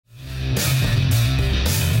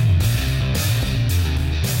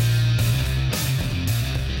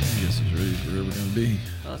be.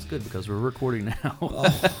 Well, that's good because we're recording now.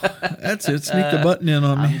 That's it. Sneak the button in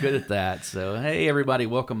on I'm me. good at that. So, hey, everybody,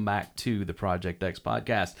 welcome back to the Project X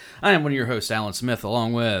podcast. I am one of your hosts, Alan Smith,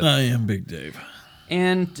 along with... I am Big Dave.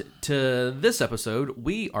 And to this episode,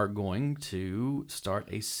 we are going to start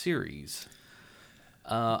a series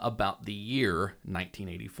about the year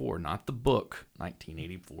 1984, not the book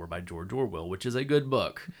 1984 by George Orwell, which is a good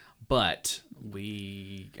book. But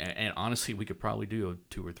and honestly, we could probably do a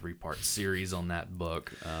 2 or 3 part series on that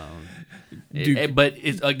book. But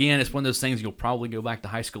it's one of those things you'll probably go back to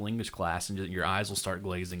high school English class and your eyes will start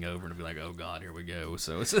glazing over and be like, oh God, here we go.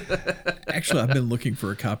 So it's Actually, I've been looking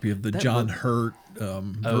for a copy of the John Hurt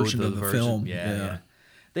version of the film. Yeah.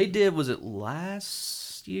 They did, was it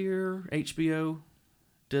last year? HBO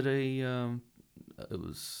did it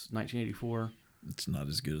was 1984. It's not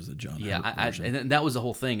as good as the John Hurt Yeah, version. and that was the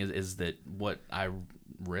whole thing is that what I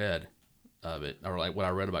read of it, or like what I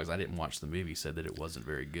read about, because I didn't watch the movie, said that it wasn't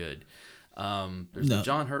very good. There's the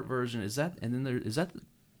John Hurt version. Is that, and then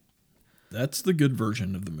That's the good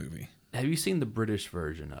version of the movie. Have you seen the British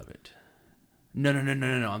version of it? No.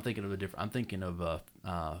 I'm thinking of a different. I'm thinking of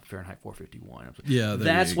Fahrenheit 451. Yeah,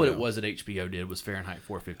 that's what it was that HBO did, was Fahrenheit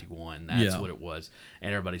 451. That's what it was,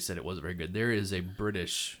 and everybody said it wasn't very good. There is a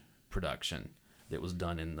British production that was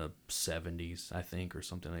done in the 70s, I think, or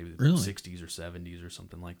something, maybe the 60s or 70s or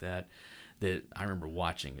something like that, that I remember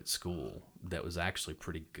watching at school that was actually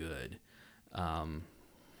pretty good.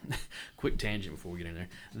 Quick tangent before we get in there.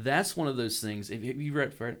 That's one of those things. Have you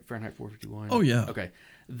read Fahrenheit 451? Oh, yeah. Okay.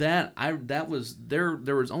 There are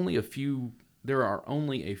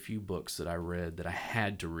only a few books that I read that I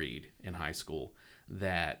had to read in high school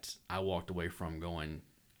that I walked away from going,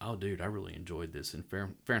 oh, dude, I really enjoyed this. And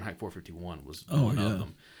Fahrenheit 451 was one of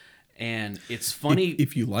them. And it's funny.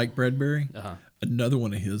 If you like Bradbury, another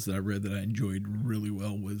one of his that I read that I enjoyed really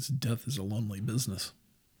well was Death is a Lonely Business.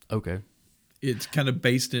 Okay. It's kind of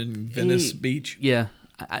based in Venice Beach. Yeah.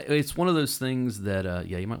 It's one of those things that,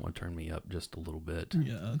 you might want to turn me up just a little bit.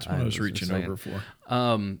 Yeah, that's what I was reaching over for.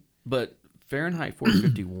 But Fahrenheit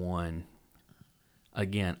 451,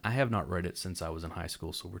 again, I have not read it since I was in high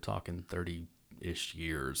school, so we're talking 30-ish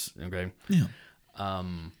years, okay? Yeah.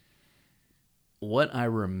 What I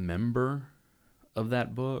remember of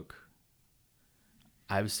that book,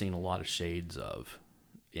 I've seen a lot of shades of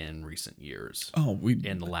in recent years.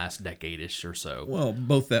 In the last decade-ish or so. Well,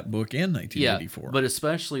 both that book and 1984. Yeah, but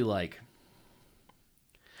especially like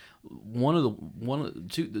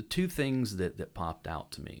the two things that popped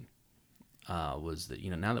out to me was that,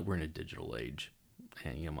 now that we're in a digital age,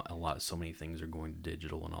 and so many things are going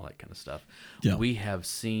digital and all that kind of stuff. Yeah. We have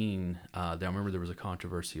seen. I remember there was a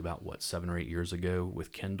controversy about 7 or 8 years ago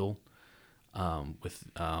with Kindle, with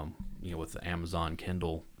the Amazon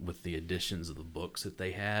Kindle, with the editions of the books that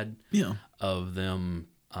they had. Yeah. Of them,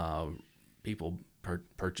 people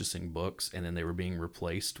purchasing books, and then they were being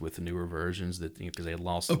replaced with newer versions that because they had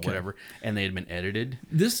lost whatever, and they had been edited.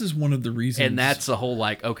 This is one of the reasons, and that's a whole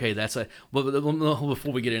But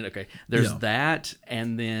before we get in, there's that,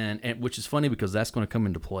 and which is funny because that's going to come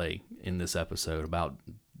into play in this episode about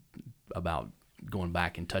going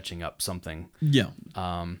back and touching up something. Yeah.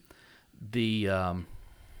 One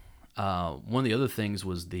of the other things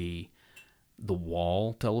was the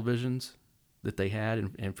wall televisions that they had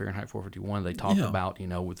in Fahrenheit 451. They talked about,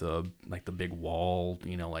 with the big wall,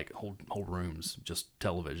 like whole rooms, just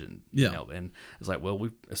television. And it's like, well,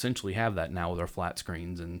 we essentially have that now with our flat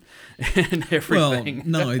screens and everything. Well,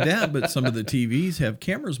 not only that, but some of the TVs have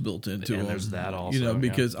cameras built into them. There's that also.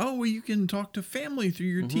 Because, you can talk to family through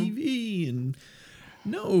your TV, and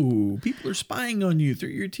no, people are spying on you through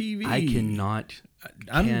your TV. I cannot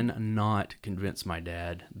convince my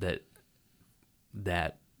dad that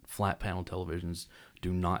flat panel televisions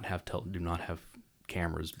do not have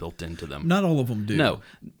cameras built into them. Not all of them do. No,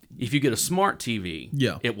 if you get a smart TV,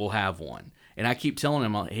 Yeah. it will have one. And I keep telling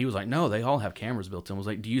him, he was like, no, they all have cameras built in. I was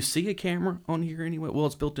like, do you see a camera on here anyway? Well,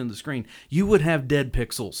 it's built into the screen. You would have dead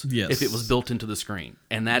pixels if it was built into the screen,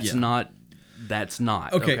 and that's not.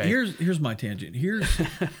 Okay. Here's my tangent. Here's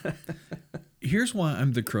why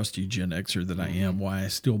I'm the crusty Gen Xer that I am. Why I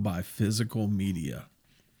still buy physical media.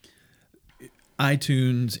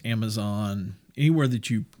 iTunes, Amazon, anywhere that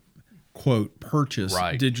you, quote, purchase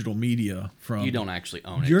digital media from. You don't actually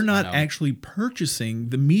own it. You're not actually purchasing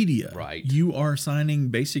the media. Right. You are signing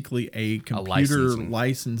basically a computer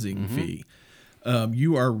licensing fee.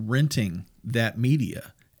 You are renting that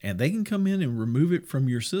media. And they can come in and remove it from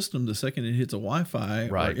your system the second it hits a Wi-Fi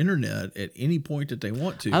or internet at any point that they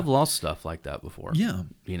want to. I've lost stuff like that before. Yeah.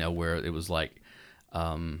 Where it was like,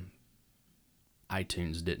 I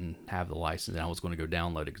iTunes didn't have the license, and I was going to go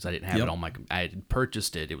download it because I didn't have it on my. I had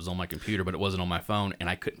purchased it; it was on my computer, but it wasn't on my phone, and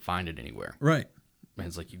I couldn't find it anywhere. Right. And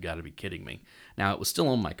it's like, you got to be kidding me. Now, it was still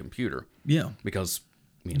on my computer. Yeah. Because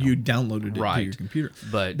you downloaded it to your computer.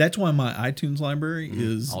 But that's why my iTunes library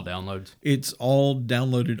is all downloads. It's all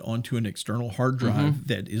downloaded onto an external hard drive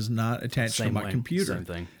that is not attached to my computer. Same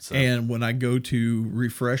thing. So. And when I go to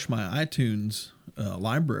refresh my iTunes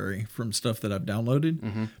library from stuff that I've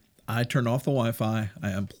downloaded, I turn off the Wi-Fi. I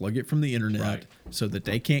unplug it from the internet so that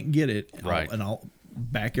they can't get it. And I'll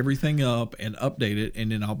back everything up and update it,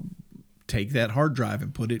 and then I'll take that hard drive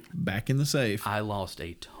and put it back in the safe. I lost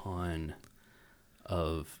a ton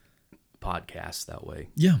of podcasts that way.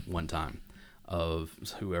 Yeah. One time of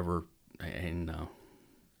whoever, and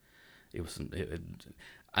it was.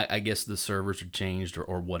 I guess the servers had changed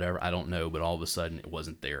or whatever. I don't know, but all of a sudden it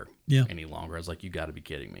wasn't there any longer. I was like, you got to be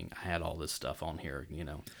kidding me. I had all this stuff on here,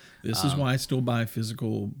 This is why I still buy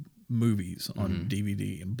physical movies on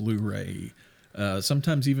DVD and Blu-ray.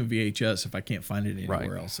 Sometimes even VHS if I can't find it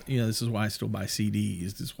anywhere else. This is why I still buy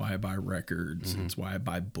CDs. This is why I buy records. It's why I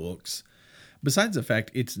buy books. Besides the fact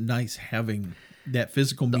it's nice having that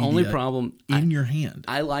physical media only problem in your hand.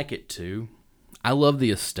 I like it too. I love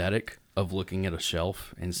the aesthetic of looking at a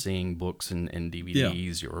shelf and seeing books and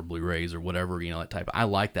DVDs or Blu-rays or whatever, that type. I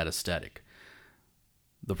like that aesthetic.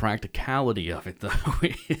 The practicality of it, though,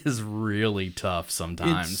 is really tough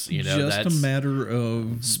sometimes. It's just a matter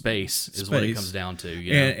of space is what it comes down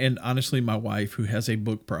to. And honestly, my wife, who has a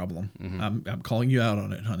book problem, I'm calling you out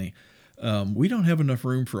on it, honey. We don't have enough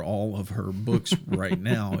room for all of her books right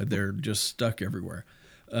now. They're just stuck everywhere,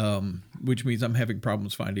 which means I'm having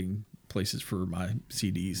problems finding places for my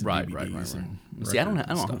CDs and DVDs. And see, I don't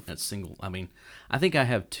have that single. I mean, I think I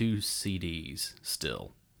have 2 CDs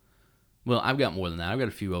still. Well, I've got more than that. I've got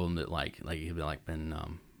a few of them that been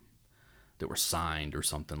that were signed or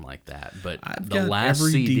something like that. But I've the got last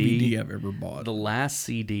every CD DVD I've ever bought. The last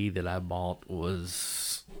CD that I bought I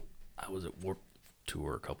was at Warped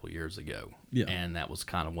Tour a couple of years ago, and that was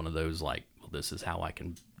kind of one of those like, well, this is how I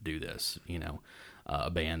can do this.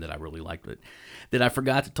 A band that I really liked, but that I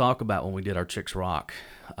forgot to talk about when we did our Chicks Rock.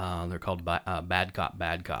 They're called Bad Cop,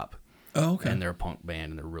 Bad Cop. Oh, okay. And they're a punk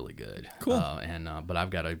band, and they're really good. Cool. But I've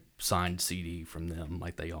got a signed CD from them,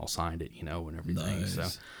 like they all signed it, and everything. Nice. So,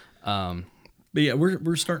 but yeah,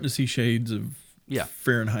 we're starting to see shades of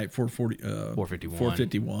Fahrenheit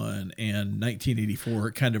 451 and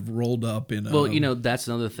 1984 kind of rolled up in. Well, that's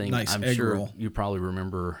another thing. Nice I'm sure roll. You probably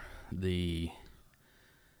remember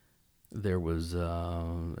there was,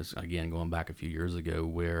 again, going back a few years ago,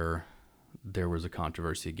 where there was a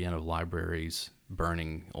controversy again of libraries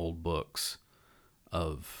burning old books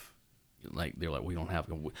of, like, they're like, we don't have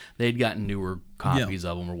them. They'd gotten newer copies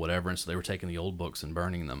of them or whatever, and so they were taking the old books and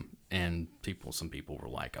burning them. And some people were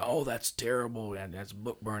like, oh, that's terrible, and that's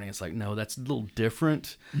book burning. It's like, no, that's a little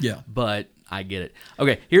different. Yeah. But I get it.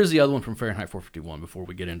 Okay, here's the other one from Fahrenheit 451 before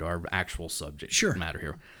we get into our actual subject matter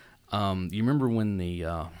here. You remember when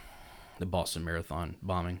the Boston Marathon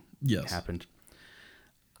bombing happened?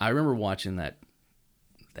 I remember watching that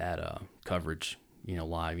coverage,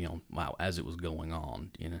 live, as it was going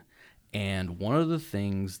on, And one of the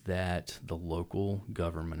things that the local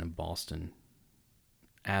government in Boston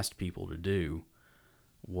asked people to do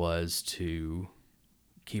was to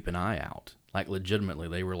keep an eye out. Like, legitimately,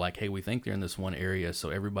 they were like, hey, we think they're in this one area,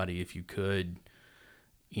 so everybody, if you could,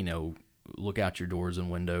 look out your doors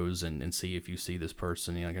and windows and see if you see this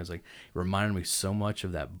person. I was like, it reminded me so much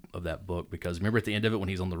of that book, because remember at the end of it when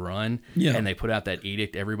he's on the run and they put out that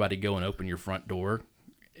edict, everybody go and open your front door,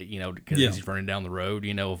 because he's running down the road,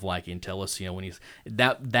 of like, and tell us, when he's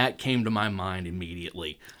that came to my mind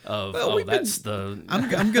immediately of,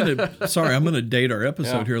 I'm gonna date our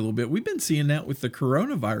episode here a little bit. We've been seeing that with the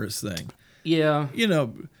coronavirus thing. Yeah.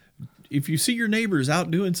 If you see your neighbors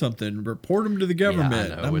out doing something, report them to the government.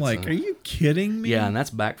 Yeah, I'm like, are you kidding me? Yeah, and that's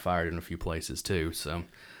backfired in a few places too. So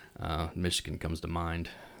Michigan comes to mind.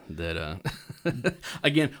 That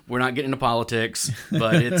again, we're not getting into politics,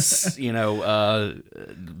 but it's and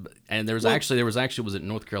there was actually was it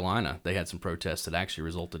North Carolina? They had some protests that actually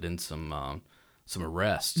resulted in some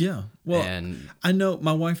arrests. Yeah, well, and I know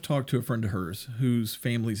my wife talked to a friend of hers whose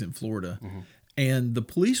family's in Florida. And the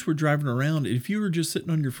police were driving around. If you were just sitting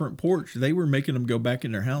on your front porch, they were making them go back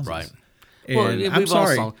in their houses. Right. And I'm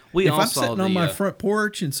sorry. If I'm sitting on my front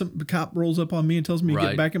porch and some cop rolls up on me and tells me to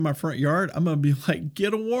get back in my front yard, I'm going to be like,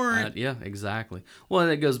 get a warrant. Yeah, exactly. Well,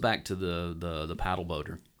 that goes back to the paddle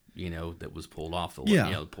boater. that was pulled off the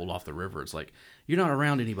Yeah. pulled off the river. It's like, you're not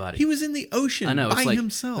around anybody. He was in the ocean I know, by it's like,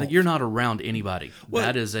 himself. like, you're not around anybody. Well,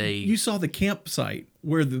 that is You saw the campsite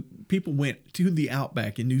where the people went to the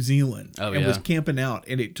outback in New Zealand and was camping out,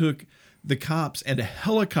 and it took the cops and a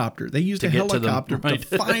helicopter. They used a helicopter to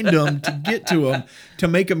find them, to get to them, to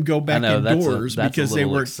make them go back indoors because they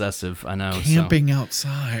were excessive. I know, camping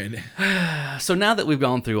outside. So now that we've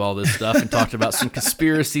gone through all this stuff and talked about some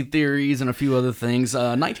conspiracy theories and a few other things,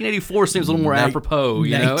 1984 seems a little more apropos.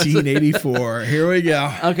 1984. Here we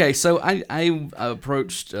go. Okay, so I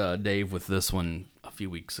approached Dave with this one a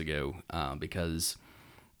few weeks ago because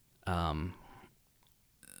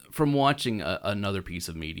from watching another piece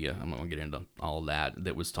of media, I'm not going to get into all of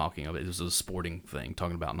that was talking about, it was a sporting thing,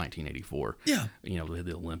 talking about 1984. Yeah. The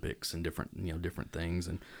Olympics and different things.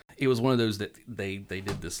 And it was one of those that they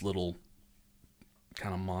did this little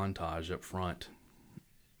kind of montage up front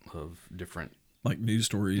of different like news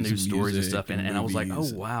stories and stuff. And I was like,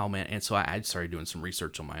 oh, wow, man. And so I started doing some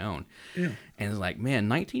research on my own. Yeah. And it's like, man,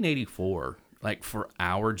 1984, like for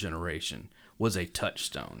our generation, was a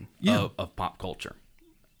touchstone of pop culture.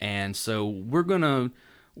 And so we're going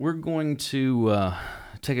to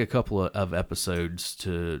take a couple of episodes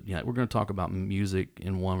to, we're going to talk about music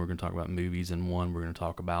in one, we're going to talk about movies in one, we're going to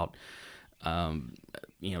talk about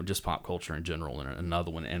just pop culture in general in another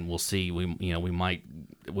one, and we'll see. We might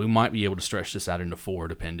be able to stretch this out into 4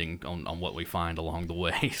 depending on what we find along the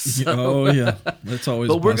way. So, that's always.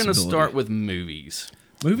 But we're going to start with movies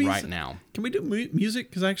right now. Can we do music?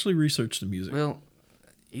 Because I actually researched the music. Well,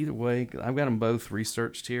 either way, I've got them both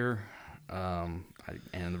researched here, and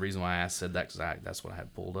the reason why I said that because that's what I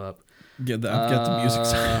had pulled up. Yeah, I've got the music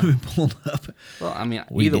side pulled up. Well, I mean,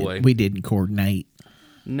 either way, we didn't coordinate.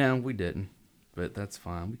 No, we didn't, but that's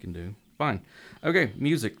fine. We can do fine. Okay,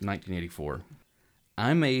 music, 1984.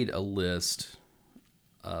 I made a list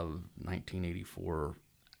of 1984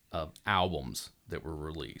 of albums that were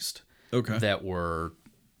released. Okay. That were,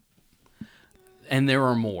 and there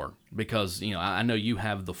are more because I know you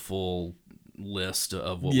have the full list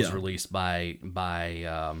of what was released by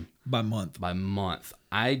month. By month.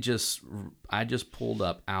 I just pulled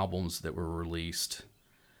up albums that were released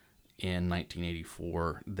in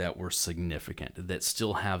 1984 that were significant, that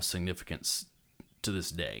still have significance to this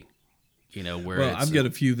day. Where I've got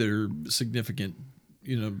a few that are significant.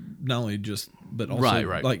 Not only just, but also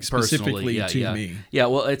right. like specifically to me. Yeah,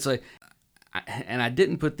 well, it's and I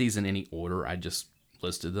didn't put these in any order. I just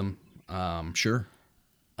listed them. Sure.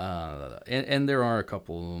 And there are a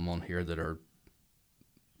couple of them on here that are.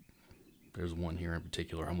 There's one here in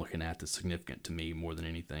particular I'm looking at that's significant to me more than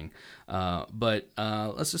anything. But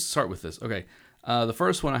let's just start with this. Okay. The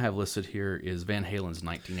first one I have listed here is Van Halen's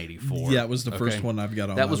 1984. Yeah, it was the first one I've got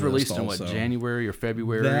on. That was released in what, January or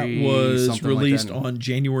February? That was released on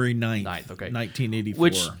January 9th, 1984.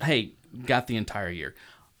 Which, hey, got the entire year.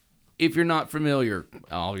 If you're not familiar,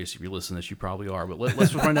 obviously if you listen to this, you probably are, but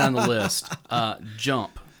let's run down the list.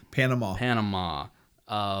 Jump. Panama.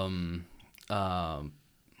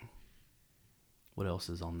 What else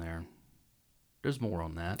is on there? There's more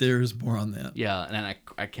on that. There's more on that. Yeah, and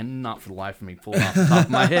I cannot for the life of me pull off the top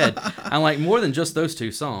of my head. I'm like, more than just those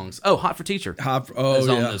 2 songs. Oh, Hot for Teacher. Hot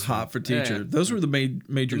for Teacher. Yeah. Those were the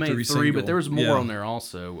major three singles. But there was more on there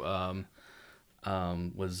also.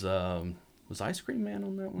 Was Ice Cream Man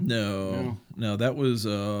on that one? No, that was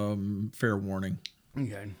Fair Warning.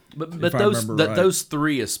 Okay, but those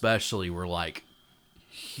 3 especially were like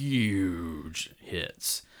huge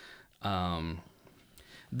hits.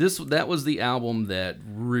 That was the album that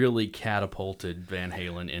really catapulted Van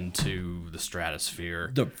Halen into the stratosphere.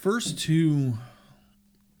 The first 2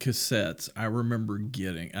 cassettes I remember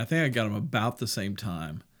getting, I think I got them about the same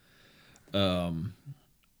time. I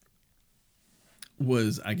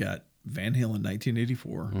got Van Halen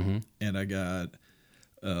 1984, and I got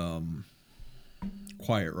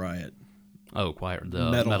Quiet Riot. Oh, the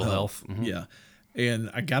Metal Health. Mm-hmm. Yeah, and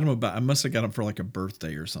I got them I must have got them for like a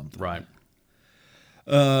birthday or something. Right.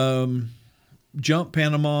 Jump,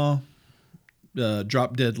 Panama,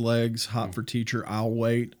 Drop Dead Legs, Hot for Teacher, I'll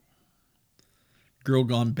Wait, Girl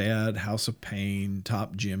Gone Bad, House of Pain,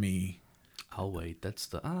 Top Jimmy. I'll Wait. That's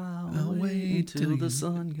the I'll wait till the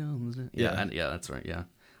sun comes in. Yeah, that's right. Yeah,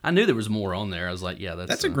 I knew there was more on there. I was like, yeah,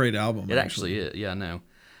 that's a great album. It actually is. Yeah, no.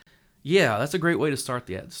 Yeah, that's a great way to start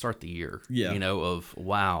the year. Yeah, of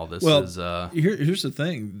wow, this is. Here's the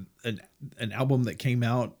thing: an album that came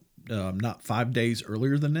out not 5 days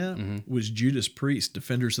earlier than that was Judas Priest,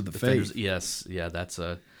 Defenders of the Faith. Yes, yeah, that's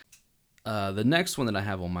the next one that I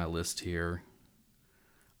have on my list here.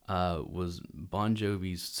 was Bon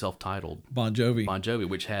Jovi's self-titled Bon Jovi. Bon Jovi,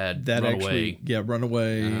 which had That Runaway.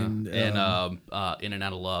 Runaway. And In and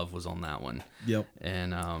Out of Love was on that one. Yep.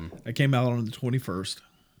 And it came out on the 21st.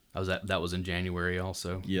 That was in January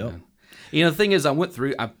also. Yep. You know, the thing is, I went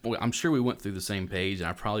through. I'm sure we went through the same page, and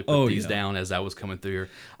I probably put these down as I was coming through here.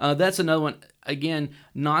 That's another one. Again,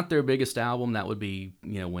 not their biggest album. That would be,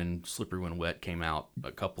 when Slippery When Wet came out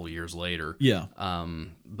a couple of years later. Yeah.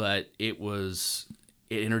 But it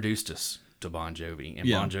introduced us to Bon Jovi, and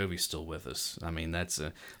Bon Jovi's still with us. I mean,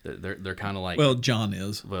 they're kind of like. Well, John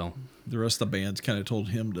is. Well, the rest of the band's kind of told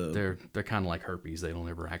him to. They're kind of like herpes. They don't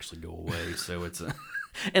ever actually go away. So it's a.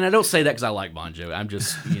 And I don't say that because I like Bon Jovi. I'm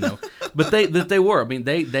just, but they were. I mean,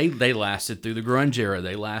 they lasted through the grunge era.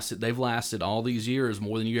 They've lasted all these years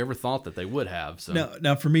more than you ever thought that they would have. So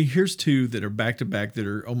now for me, here's two that are back to back that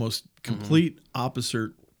are almost complete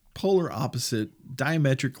opposite, polar opposite,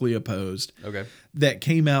 diametrically opposed. Okay. That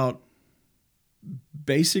came out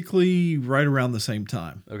basically right around the same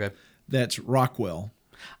time. Okay. That's Rockwell.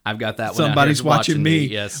 I've got that one. Somebody's watching me.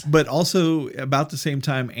 Yes. But also about the same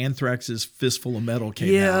time, Anthrax's Fistful of Metal came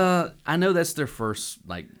out. Yeah, I know that's their first,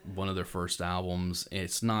 one of their first albums.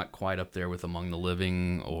 It's not quite up there with Among the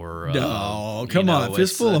Living or. No, come on.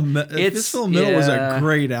 Fistful of Metal was a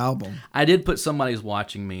great album. I did put Somebody's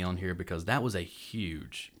Watching Me on here because that was a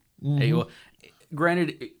huge.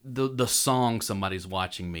 Granted, the song Somebody's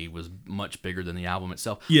Watching Me was much bigger than the album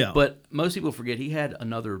itself. Yeah. But most people forget he had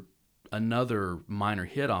another minor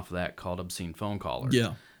hit off of that called Obscene Phone Caller.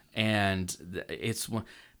 Yeah. And it's one,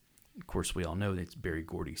 of course, we all know that it's Berry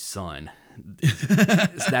Gordy's son.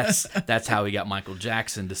 That's how he got Michael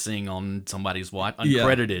Jackson to sing on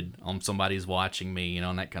uncredited on Somebody's Watching Me,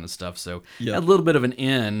 and that kind of stuff. So a little bit of an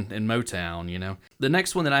in Motown, The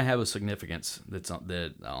next one that I have of significance that's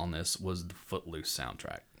on this was the Footloose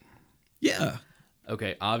soundtrack. Yeah.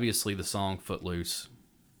 Okay, obviously the song Footloose.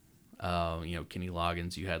 Kenny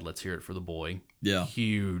Loggins, you had Let's Hear It for the Boy. Yeah.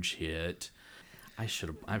 Huge hit. I should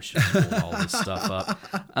have pulled all this stuff up.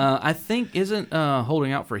 I think, isn't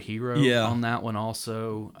Holding Out for a Hero on that one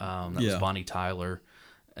also? That was Bonnie Tyler.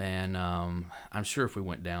 And I'm sure if we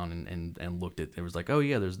went down and looked at, there was like, oh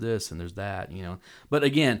yeah, there's this and there's that, But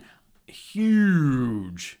again,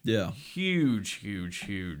 huge. Yeah. Huge.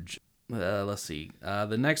 Let's see.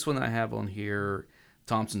 The next one that I have on here,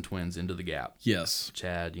 Thompson Twins, Into the Gap. Yes.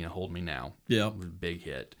 Chad, Hold Me Now. Yeah. Big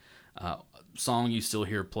hit. Song you still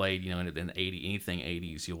hear played, in the 80s, anything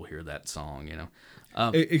 80s, you'll hear that song,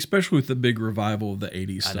 Especially with the big revival of the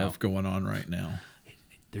 80s stuff going on right now.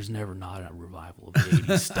 There's never not a revival of the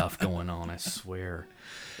 80s stuff going on, I swear.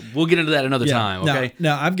 We'll get into that another time, okay?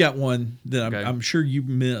 Now, I've got one that I'm sure you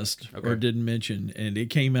missed or didn't mention, and it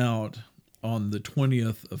came out on the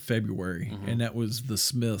 20th of February, and that was the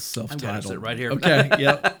Smiths self-titled. I've got it right here. Okay,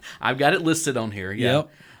 yep. I've got it listed on here, yeah.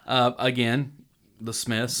 Yep. Again, the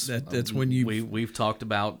Smiths. That's when we've talked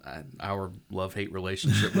about our love-hate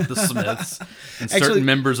relationship with the Smiths and certain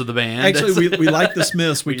members of the band. Actually, we like the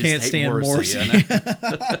Smiths. We can't stand Morrissey.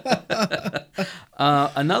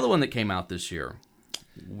 Another one that came out this year,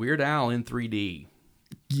 Weird Al in 3D.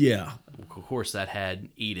 Yeah. Of course, that had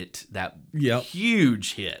Eat It, that Yep.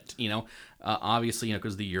 huge hit. Obviously,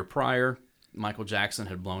 because the year prior, Michael Jackson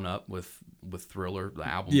had blown up with Thriller, the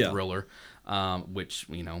album Thriller, which,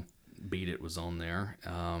 Beat It was on there.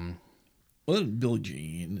 Well, Billie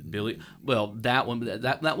Jean. That one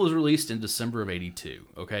that was released in December of '82.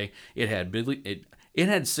 Okay, it had It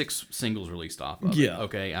had 6 singles released off of it.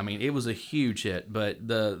 Okay, I mean it was a huge hit, but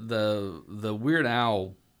the Weird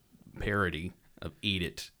Al parody of Eat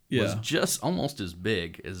It was just almost as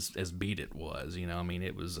big as Beat It was. I mean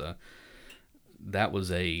it was that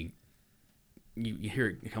was a. You hear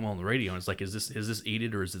it come on the radio, and it's like, is this Eat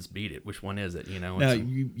It or is this Beat It? Which one is it? Now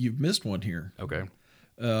you've missed one here. Okay.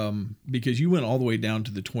 Because you went all the way down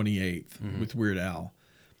to the 28th with Weird Al,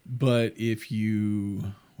 but if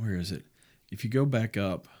you go back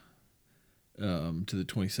up to the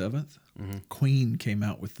 27th, Queen came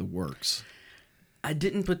out with The Works. I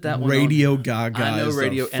didn't put that one. Radio on. Gaga. I know is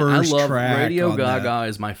Radio, the first and I love track Radio on Gaga that.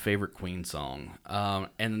 is my favorite Queen song.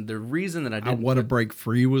 And the reason that I didn't. I Want to Break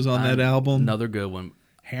Free was on that album. Another good one.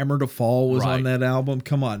 Hammer to Fall was on that album.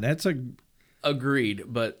 Come on, that's a. Agreed,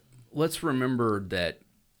 but let's remember that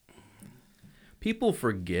people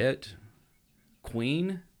forget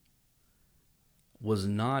Queen was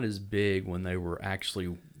not as big when they were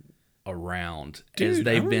actually around as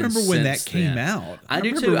they've been since then. I remember when that came out. I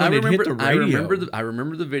do too. I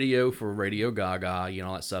remember the video for Radio Gaga,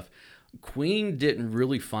 all that stuff. Queen didn't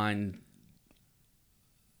really find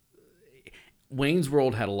Wayne's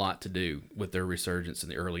World had a lot to do with their resurgence in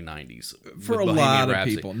the early 90s. For a lot of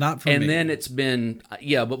people, not for me. And then it's been,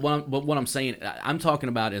 but what I'm saying, I'm talking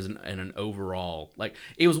about as an overall, like,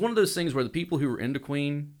 it was one of those things where the people who were into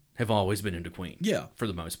Queen have always been into Queen. Yeah. For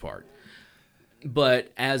the most part.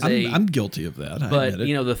 But I'm guilty of that. But,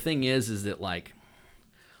 the thing is that, like,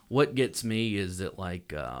 what gets me is that,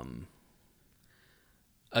 like,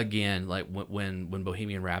 again, like when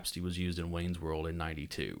Bohemian Rhapsody was used in Wayne's World in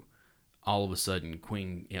 92, all of a sudden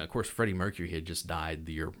Queen, of course, Freddie Mercury had just died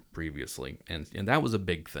the year previously, and that was a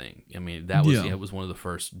big thing. I mean, that was it was one of the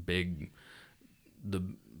first big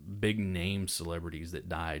name celebrities that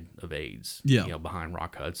died of AIDS. Behind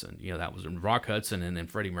Rock Hudson. That was Rock Hudson, and then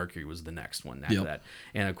Freddie Mercury was the next one after that.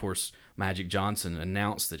 And of course, Magic Johnson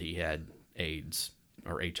announced that he had AIDS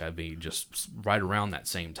or HIV just right around that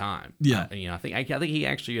same time. I think he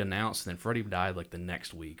actually announced, and then Freddie died like the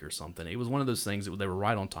next week or something. It was one of those things that they were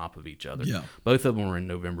right on top of each other. Both of them were in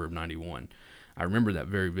November of 91. I remember that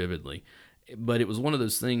very vividly. But it was one of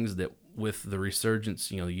those things that with the resurgence,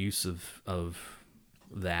 the use of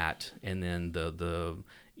that, and then the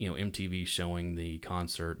MTV showing the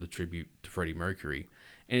concert, the tribute to Freddie Mercury.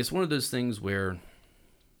 And it's one of those things where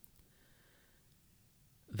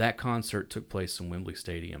that concert took place in Wembley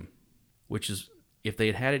Stadium, which is, if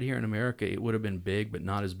they had it here in America, it would have been big, but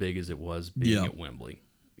not as big as it was being at Wembley.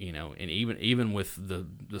 And even with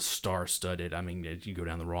the star-studded, I mean, you go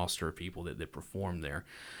down the roster of people that performed there.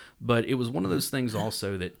 But it was one of those things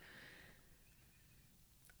also that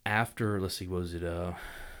after, let's see, was it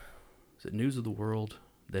News of the World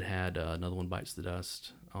that had Another One Bites the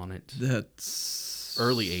Dust on it? That's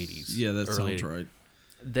early 80s. Yeah, that sounds right.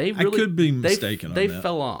 They really, I could be mistaken. They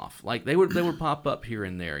fell off. Like they would pop up here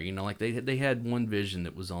and there. Like they had One Vision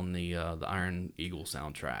that was on the Iron Eagle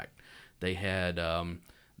soundtrack. They had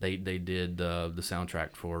they did the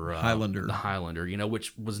soundtrack for Highlander. The Highlander.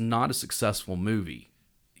 Which was not a successful movie.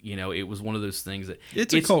 It was one of those things that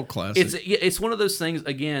it's a cult classic. It's one of those things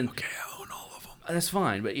again. Okay, I own all of them. That's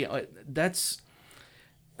fine, but that's.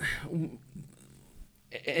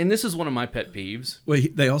 And this is one of my pet peeves.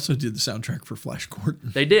 Wait, they also did the soundtrack for Flash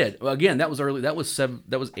Gordon. They did. Well, again, that was early. That was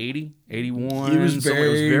 80, 81. It was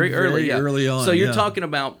very early. Very early on. So you're talking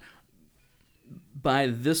about, by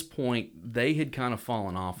this point, they had kind of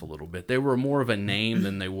fallen off a little bit. They were more of a name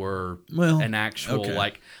than they were an actual,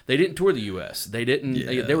 like, they didn't tour the U.S. They didn't,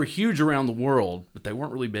 they were huge around the world, but they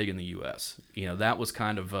weren't really big in the U.S. That was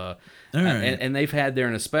kind of, and they've had there,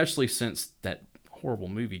 and especially since that horrible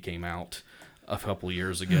movie came out a couple of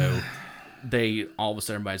years ago, they all of a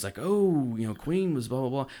sudden everybody's like, oh, Queen was blah blah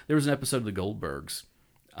blah. There was an episode of The Goldbergs,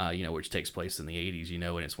 which takes place in the 80s,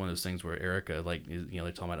 and it's one of those things where Erica, like,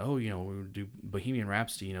 they're talking about, we do Bohemian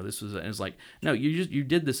Rhapsody, this was, and it's like, no, you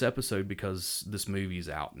did this episode because this movie's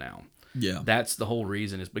out now. Yeah, that's the whole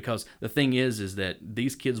reason. Is because the thing is that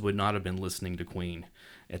these kids would not have been listening to Queen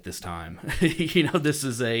at this time. This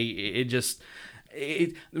is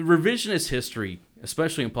revisionist history,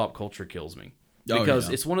 especially in pop culture, kills me. Because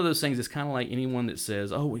it's one of those things. It's kind of like anyone that says,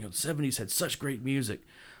 the 70s had such great music.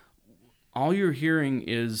 All you're hearing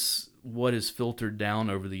is what is filtered down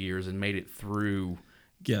over the years and made it through.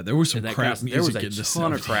 Yeah, there was some crap music in the 70s. There was a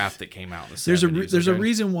ton of crap that came out in the 70s. There's a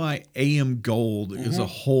reason why AM Gold is a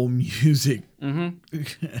whole music genre.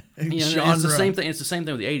 It's the same thing. It's the same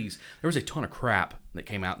thing with the 80s. There was a ton of crap that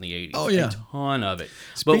came out in the 80s. Oh, yeah. A ton of it.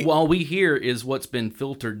 But what we hear is what's been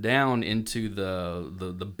filtered down into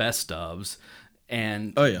the best ofs.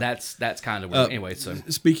 And that's kind of where, anyway. So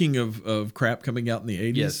speaking of crap coming out in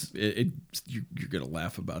the 80s, yes. You're gonna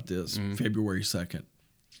laugh about this. February 2nd.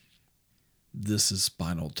 This is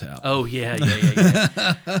Spinal Tap. Oh yeah.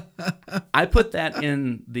 I put that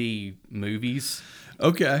in the movies.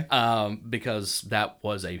 Okay. Because that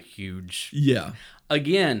was a huge. Yeah.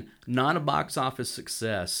 Again, not a box office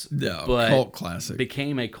success. No, but cult classic.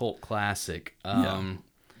 Became a cult classic. I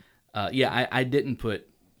didn't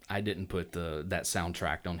put that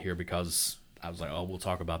soundtrack on here because I was like, we'll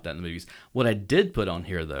talk about that in the movies. What I did put on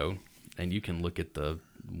here though, and you can look at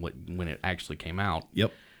when it actually came out.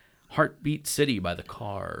 Yep. Heartbeat City by the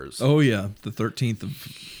Cars. Oh yeah, the 13th of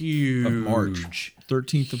March.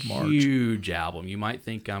 13th of March. Huge album. You might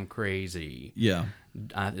think I'm crazy. Yeah.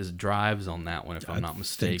 There's drives on that one, if I'm not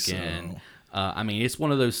mistaken. So. It's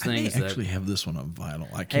one of those things. I actually have this one on vinyl.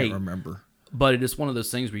 I can't remember. But it is one of those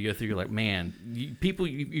things where you go through, you're like, man,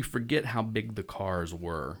 you forget how big the Cars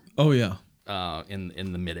were. Oh yeah.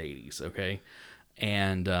 In the mid '80s, okay,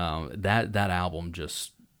 and that album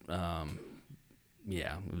just,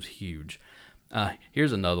 it was huge.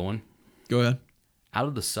 Here's another one. Go ahead. Out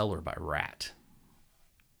of the Cellar by Rat.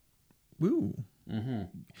 Ooh. Mm-hmm.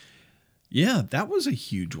 Yeah, that was a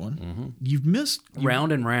huge one. Mm-hmm. You've missed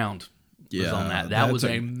Round and Round. Yeah, was on that. That was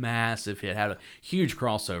a massive hit. Had a huge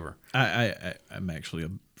crossover. I'm actually a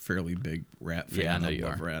fairly big Rat fan. Yeah, I know I you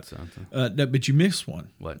love are. Rat. So. No, but you missed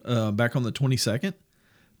one. What? Back on the 22nd,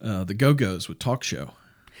 the Go-Go's with Talk Show.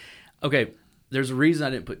 Okay, there's a reason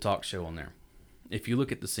I didn't put Talk Show on there. If you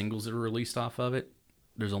look at the singles that were released off of it,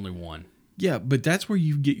 there's only one. Yeah, but that's where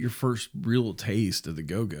you get your first real taste of the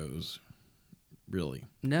Go-Go's. Really?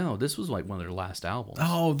 No, this was like one of their last albums.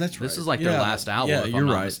 Oh, that's right. This is like their last album, if I'm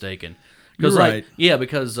not mistaken. You're right. Yeah,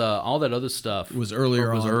 because all that other stuff was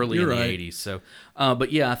earlier was on. early You're in right. the 80s. So,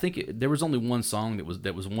 but yeah, I think there was only one song that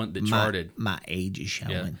was one that charted. My age is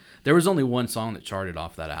showing. Yeah. There was only one song that charted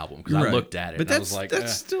off that album because I looked at it. But and I was like,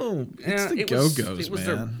 that's still it's the Go-Go's,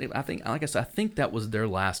 man. I think, like I said, I think that was their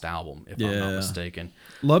last album, if I'm not mistaken.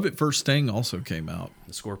 Love At First Sting also came out.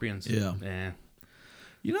 The Scorpions. Yeah.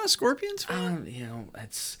 You're not a Scorpions fan?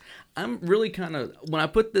 I'm really kind of, when I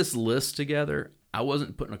put this list together, I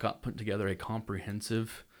wasn't putting together a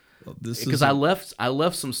comprehensive, because I left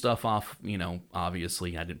some stuff off.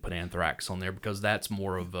 Obviously I didn't put Anthrax on there because that's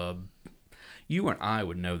more of a, you and I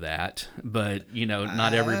would know that, but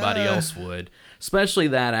not everybody else would, especially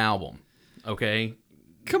that album. Okay,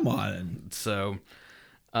 come on. So,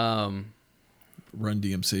 Run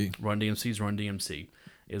DMC's Run DMC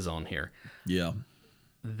is on here. Yeah.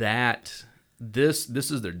 This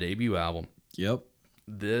is their debut album. Yep.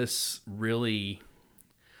 This really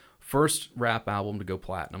first rap album to go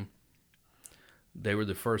platinum. They were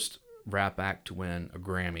the first rap act to win a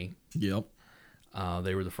Grammy. Yep.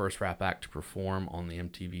 They were the first rap act to perform on the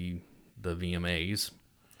MTV, the VMAs.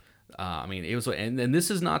 It was, and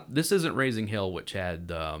this isn't Raising Hell, which had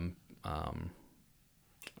their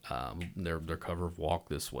cover of Walk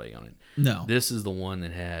This Way on it. No, this is the one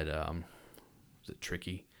that had is it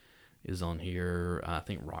Tricky is on here. I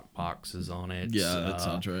think Rockbox is on it. Yeah, that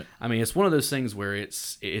sounds right. It's one of those things where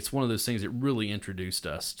it's one of those things that really introduced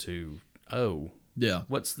us to,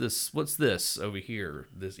 what's this over here?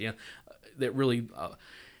 That really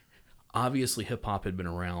obviously hip hop had been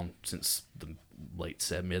around since the mid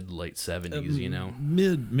to late 70s,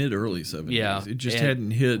 mid early 70s. Yeah, it just hadn't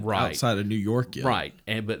hit outside of New York yet. Right,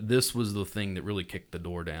 but this was the thing that really kicked the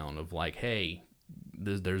door down of like, hey,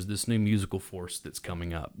 there's this new musical force that's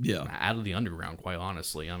coming up. Yeah, out of the underground. Quite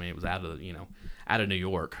honestly, it was out of New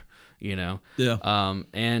York. Yeah.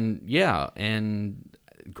 And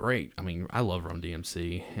great. I love Run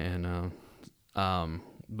DMC, and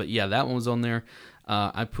but yeah, that one was on there.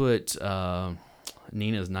 I put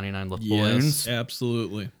Nina's 99 Left Balloons. Yes,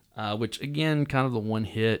 absolutely. Which again, kind of the one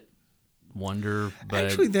hit wonder. But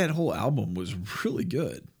actually, that whole album was really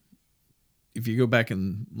good. If you go back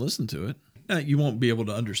and listen to it. You won't be able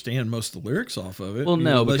to understand most of the lyrics off of it. Well,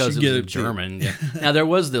 no, because it was in German. Yeah. Now there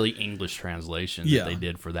was the English translation that they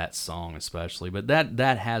did for that song, especially. But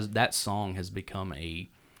that song has become a,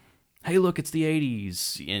 hey, look, it's the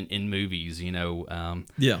 '80s in movies.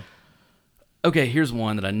 Yeah. Okay, here's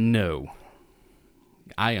one that I know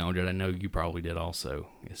I owned it. I know you probably did also.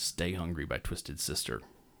 It's "Stay Hungry" by Twisted Sister.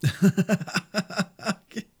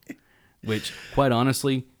 Which, quite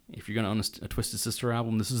honestly, if you're going to own a Twisted Sister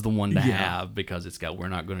album, this is the one to have because it's got "We're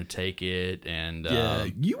Not Gonna Take It" and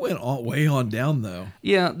you went way on down though.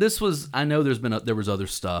 Yeah, this was. I know there was other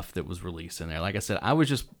stuff that was released in there. Like I said, I was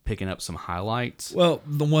just picking up some highlights. Well,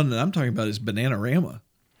 the one that I'm talking about is Bananarama.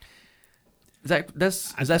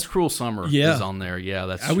 That's Cruel Summer is on there. Yeah,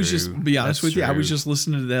 that's true. I was just be honest with you. I was just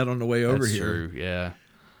listening to that on the way over here. True. Yeah.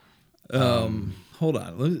 Hold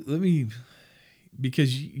on. Let me.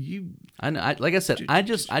 Because you, like I said, I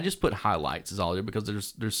just put highlights is all there because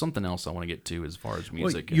there's something else I want to get to as far as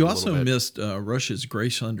music. Well, you also missed Rush's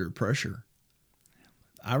 "Grace Under Pressure."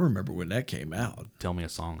 I remember when that came out. Tell me a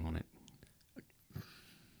song on it.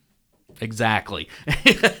 Exactly.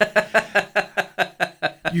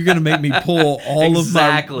 You're gonna make me pull all of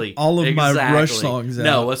my Rush songs out.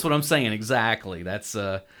 No, that's what I'm saying. Exactly. That's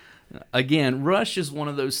again, Rush is one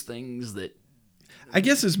of those things that. I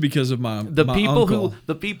guess it's because of my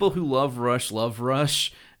people who love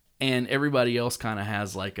Rush, and everybody else kind of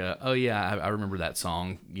has like I remember that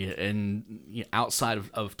song. Yeah, and outside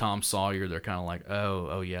of Tom Sawyer, they're kind of like,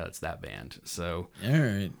 oh yeah, it's that band. So all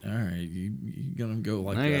right, you're gonna go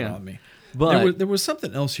like that on me. But there was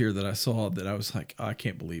something else here that I saw that I was like, I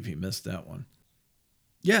can't believe he missed that one.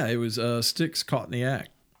 Yeah, it was Styx, Caught in the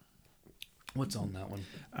Act. What's on that one?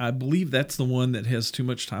 I believe that's the one that has Too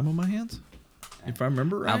Much Time on My Hands. If I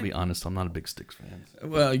remember right. I'll be honest, I'm not a big Styx fan.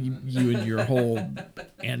 Well, you and your whole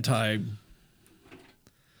anti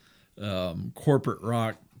corporate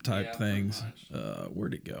rock type things.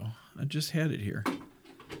 Where'd it go? I just had it here.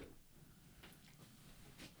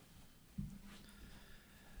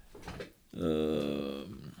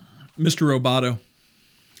 Mr. Roboto.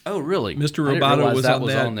 Oh, really? Mr. Roboto was on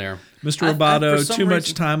that. On there. Mr. Roboto, Too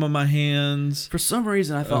Much Time on My Hands. For some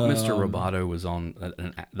reason, I thought Mr. Roboto was on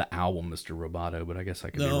the album Mr. Roboto, but I guess I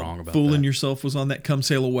could be wrong about that. Fooling Yourself was on that. Come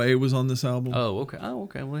Sail Away was on this album. Oh,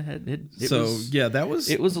 okay. Well, that was...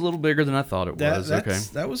 It was a little bigger than I thought it was. Okay.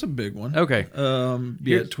 That was a big one. Okay.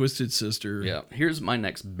 Twisted Sister. Yeah. Here's my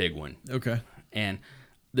next big one. Okay. And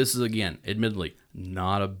this is, again, admittedly,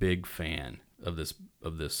 not a big fan of this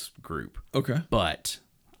group. Okay. But...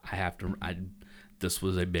 this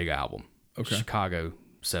was a big album. Okay. Chicago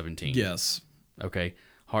 17. Yes. Okay.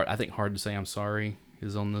 I think Hard to Say I'm Sorry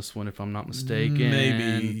is on this one, if I'm not mistaken.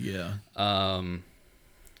 Maybe, yeah. I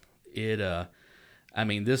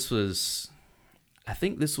think this was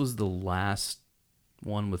the last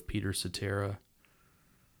one with Peter Cetera,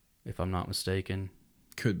 if I'm not mistaken.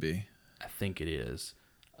 Could be. I think it is.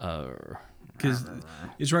 Because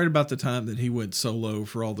it's right about the time that he went solo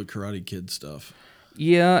for all the Karate Kid stuff.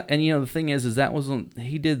 Yeah, and the thing is that wasn't,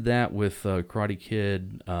 he did that with Karate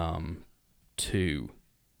Kid 2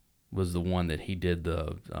 was the one that he did,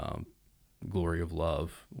 the Glory of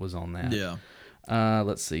Love was on that. Yeah.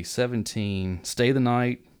 Let's see, 17, Stay the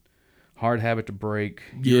Night, Hard Habit to Break,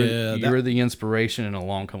 You're the Inspiration, and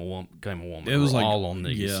Along Came a Woman. It was all on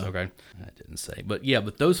these. Yeah. Okay, I didn't say, but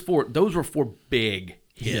those were four big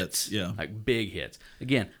hits. Yeah, like big hits.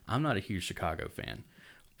 Again, I'm not a huge Chicago fan,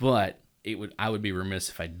 but I would be remiss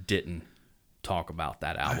if I didn't talk about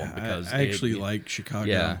that album because I actually like Chicago.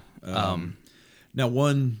 Yeah. Now,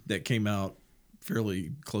 one that came out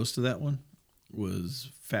fairly close to that one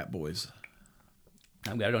was Fat Boys.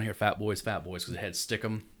 I'm glad I don't hear Fat Boys because it had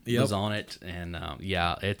Stickum was on it, and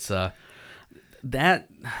it's that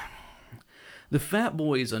the Fat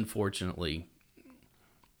Boys unfortunately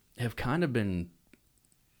have kind of been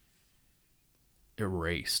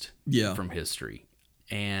erased from history.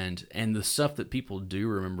 And the stuff that people do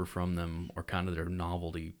remember from them are kind of their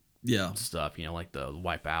novelty stuff, like the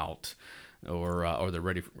Wipeout or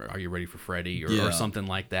Are You Ready for Freddy or something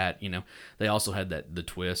like that. They also had the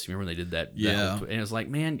Twist. Remember when they did that? And it's like,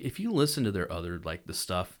 man, if you listen to their other, like the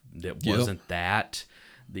stuff that wasn't that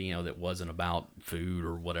wasn't about food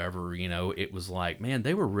or whatever, it was like, man,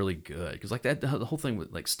 they were really good. Because like that, the whole thing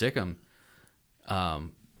with like Stickum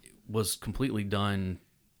was completely done.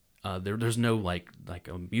 There's no like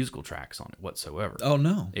musical tracks on it whatsoever. Oh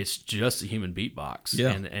no, it's just a human beatbox.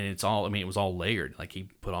 Yeah, and it's all. I mean, it was all layered. Like he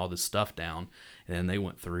put all this stuff down, and then they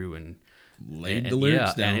went through and laid the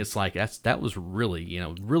lyrics down. And it's like that was really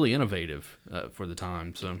really innovative for the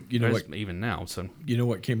time. So even now. So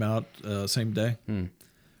what came out same day?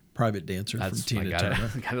 Private Dancer from Tina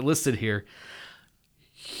Turner. Got it listed here.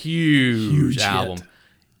 Huge album. Hit.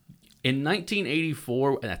 In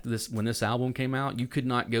 1984, when this album came out, you could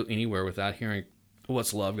not go anywhere without hearing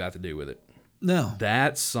What's Love Got to Do with It. No.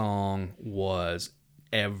 That song was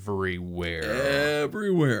everywhere.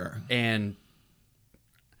 Everywhere. And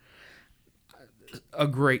a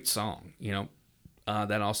great song,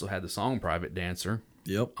 that also had the song Private Dancer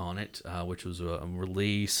on it, which was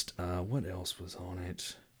released. What else was on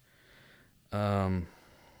it?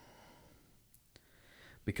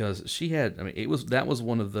 Because she had, that was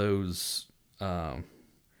one of those, let's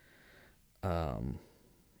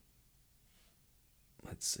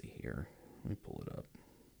see here. Let me pull it up.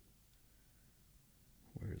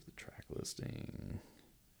 Where's the track listing?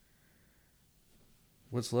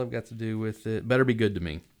 What's Love Got to Do with It? Better Be Good to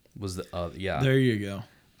Me was the, There you go.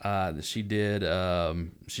 She did a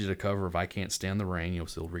cover of I Can't Stand the Rain,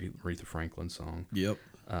 still Aretha Franklin song. Yep.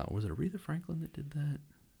 Was it Aretha Franklin that did that?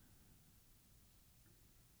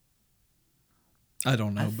 I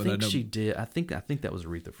don't know, but I know she did. I think that was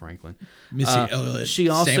Aretha Franklin. Missy Elliott. She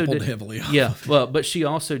also sampled heavily. Yeah, well, but she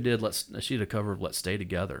also did. She did a cover of "Let's Stay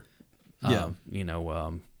Together." Al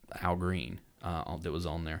Green that was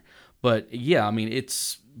on there. But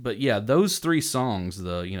those three songs.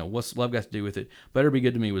 What's Love Got to Do with It? Better Be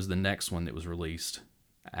Good to Me was the next one that was released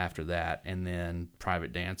after that, and then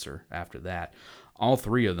Private Dancer after that. All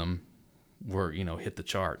three of them were hit the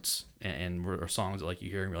charts and were songs that like you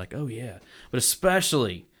hear and you're like, oh yeah. But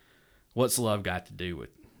especially What's Love Got to Do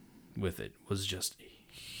with It was just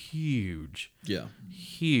huge. Yeah.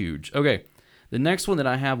 Huge. Okay. The next one that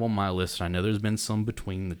I have on my list, I know there's been some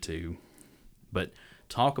between the two, but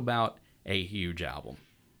talk about a huge album.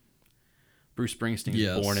 Bruce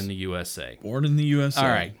Springsteen's Born in the USA. Born in the USA. All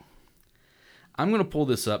right. I'm going to pull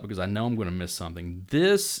this up because I know I'm going to miss something.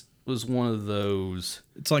 This was one of those.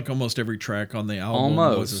 It's like almost every track on the album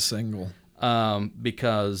was a single.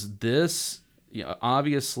 Because this,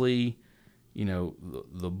 obviously,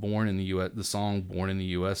 the Born in the the song "Born in the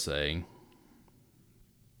USA"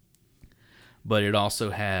 but it also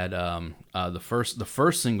had the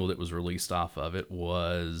first single that was released off of it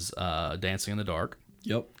was "Dancing in the Dark."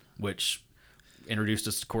 Yep. Which introduced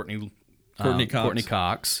us to Courtney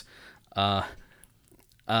Cox.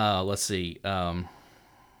 Let's see. Born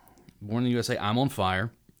in the USA, "I'm on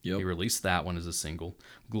Fire." Yep. He released that one as a single.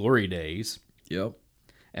 "Glory Days." Yep.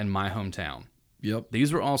 And "My Hometown." Yep.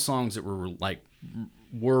 These were all songs that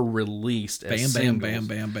were released as singles. Bam,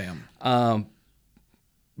 bam, bam.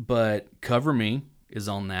 But "Cover Me" is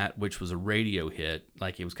on that, which was a radio hit.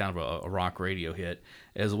 Like, it was kind of a rock radio hit,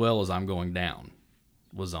 as well as "I'm Going Down"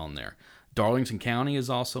 was on there. "Darlington County" is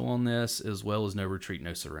also on this, as well as "No Retreat,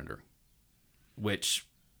 No Surrender," which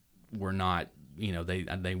were not,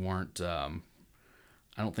 they weren't, I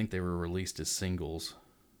don't think they were released as singles.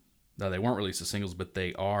 No, they weren't released as singles, but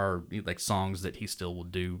they are like songs that he still will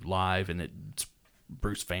do live, and that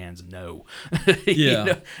Bruce fans know.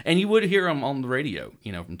 Yeah. And you would hear them on the radio,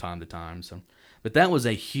 from time to time. So, but that was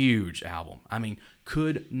a huge album. I mean,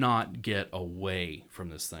 could not get away from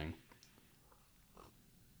this thing.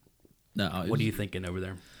 No. What are you thinking over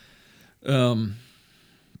there?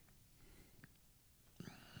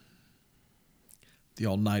 The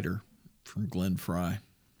All-Nighter from Glenn Frey.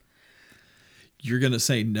 You're going to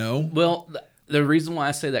say no? Well, the reason why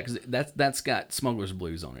I say that, because that's got Smuggler's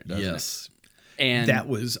Blues on it, doesn't it? Yes. And that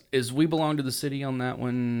was... Is "We Belong to the City" on that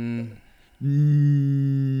one?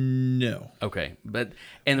 No. Okay,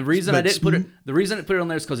 and the reason I didn't put it, the reason I put it on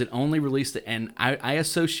there is because it only released it, and I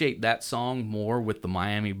associate that song more with the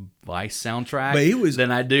Miami Vice soundtrack than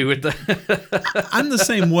I do with the. I'm the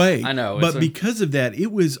same way. I know, but because of that,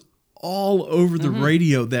 it was all over the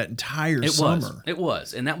radio that entire summer. It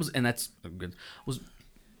was, and that's good.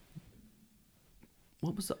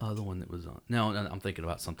 What was the other one that was on? No, I'm thinking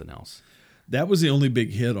about something else. That was the only big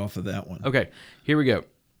hit off of that one. Okay, here we go.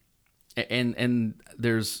 And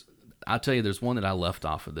I'll tell you, there's one that I left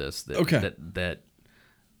off of this that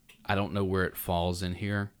I don't know where it falls in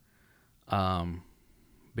here.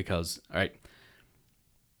 Because, all right,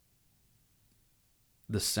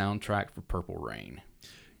 the soundtrack for Purple Rain.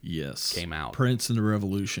 Yes. Came out. Prince and the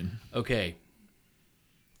Revolution. Okay.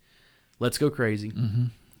 Let's Go Crazy. Mm-hmm.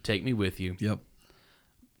 Take Me With You. Yep.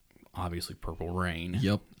 Obviously, Purple Rain.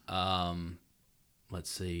 Yep. Let's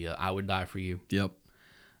see. I Would Die For You. Yep.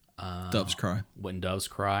 Doves Cry. When Doves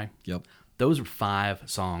Cry. Yep. Those were 5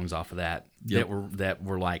 songs off of that that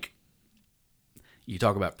were like, you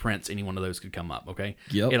talk about Prince, any one of those could come up, okay?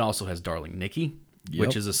 Yep. It also has Darling Nikki,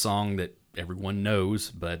 which is a song that everyone knows,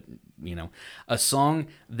 but a song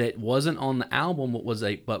that wasn't on the album, but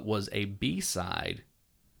was a B-side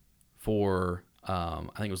for I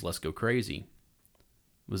think it was Let's Go Crazy.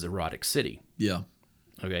 It was Erotic City. Yeah.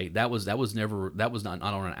 Okay, that was not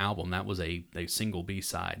on an album. That was a single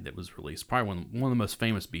B-side that was released. Probably one of the most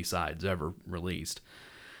famous B-sides ever released.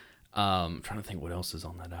 I'm trying to think what else is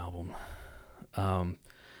on that album.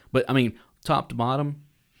 But I mean, top to bottom,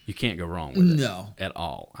 you can't go wrong with it at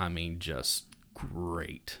all. I mean, just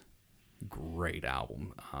great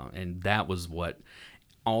album. And that was what,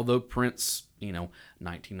 although Prince,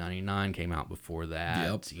 1999 came out before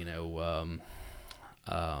that.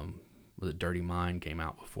 The Dirty Mind came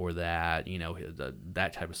out before that,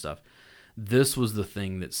 that type of stuff. This was the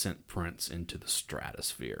thing that sent Prince into the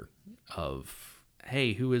stratosphere of,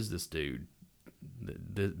 hey, who is this dude?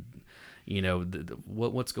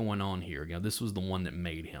 What's going on here? This was the one that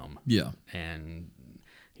made him. Yeah. And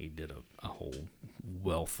he did a whole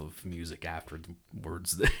wealth of music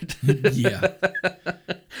afterwards that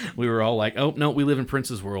we were all like, oh no, we live in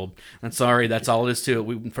Prince's world. I'm sorry, that's all it is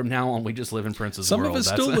to it. From now on, we just live in Prince's world. Some of us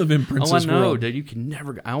still live in Prince's world. Oh, I know, dude. You can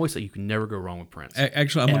never. I always say you can never go wrong with Prince.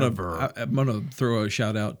 Actually, I'm gonna throw a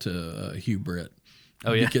shout out to Hugh Britt.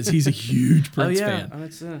 Oh yeah, because he's a huge Prince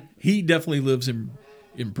fan. He definitely lives in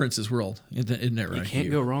Prince's world. Isn't that right? You can't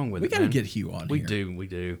go wrong with it. We got to get Hugh on. We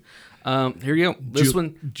do. Here you go. This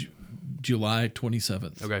one, July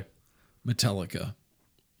 27th. Okay. Metallica.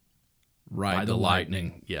 Ride the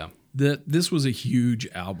Lightning. Yeah. This was a huge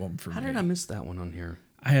album for me. How did I miss that one on here?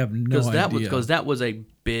 I have no idea. Because that was a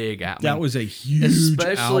big album. That was a huge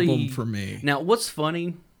album for me. Now, what's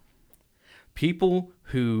funny, people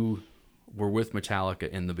who were with Metallica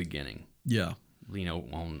in the beginning,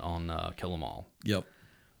 on Kill 'Em All,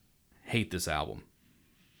 hate this album.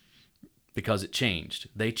 Because it changed.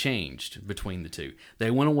 They changed between the two. They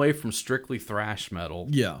went away from strictly thrash metal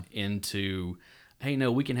into, hey,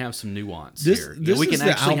 no, we can have some nuance here. We can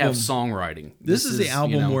actually have songwriting. This is the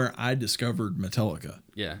album where I discovered Metallica.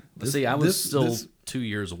 Yeah. I was still 2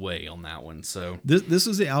 years away on that one. So this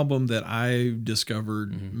is the album that I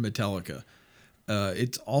discovered Metallica.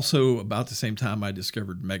 It's also about the same time I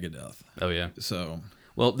discovered Megadeth. Oh yeah. So,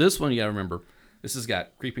 well, this one you got to remember. This has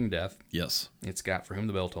got Creeping Death. yes. It's got For Whom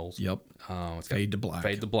the Bell Tolls. Yep. It's got Fade to Black.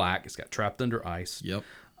 Fade to Black. It's got Trapped Under Ice. Yep.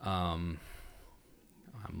 I'm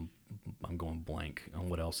going blank on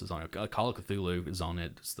what else is on it. Call of Cthulhu is on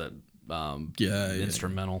it. It's the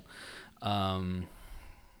instrumental. Jeez,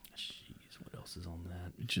 what else is on that?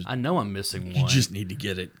 I know I'm missing one. You just need to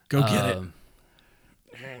get it. Go get it.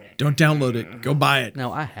 Don't download it. Go buy it.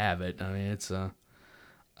 No, I have it. I mean, it's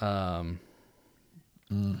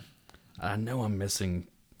I know I'm missing.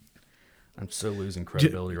 I'm so losing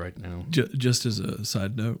credibility right now. Just as a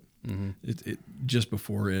side note, it just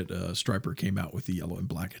before it, Stryper came out with the Yellow and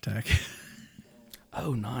Black Attack.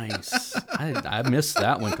 Oh, nice. I missed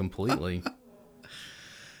that one completely.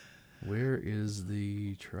 Where is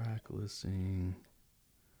the track listing?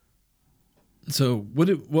 So what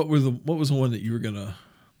was the one that you were gonna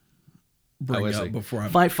bring up before I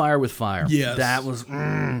Fight Fire with Fire? Yes, that was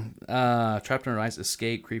Trapped Under Ice,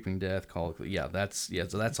 Escape, Creeping Death, Call. So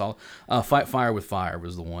that's all. Fight Fire with Fire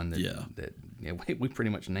was the one that we pretty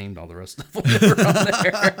much named all the rest of them that were on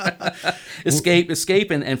there.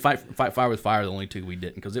 Escape, and Fight Fire with Fire are the only two we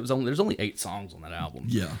didn't because there's only 8 songs on that album.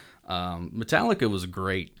 Yeah. Metallica was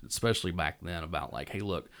great, especially back then. About like, hey,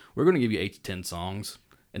 look, we're going to give you 8 to 10 songs.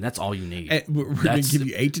 And that's all you need. And we're going to give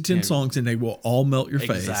you 8 to 10 songs, and they will all melt your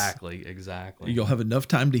face. Exactly. You'll have enough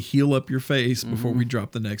time to heal up your face before we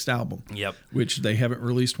drop the next album. Yep. Which they haven't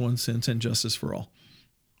released one since And Justice for All.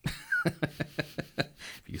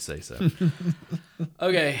 If you say so.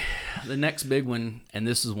 Okay, the next big one, and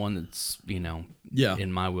this is one that's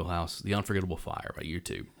in my wheelhouse. The Unforgettable Fire by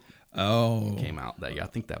U2. Oh, came out that year. I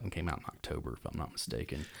think that one came out in October, if I'm not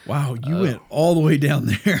mistaken. Wow, you went all the way down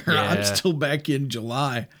there. Yeah. I'm still back in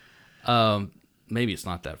July. Maybe it's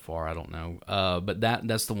not that far. I don't know. But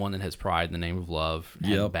that's the one that has Pride in the Name of Love.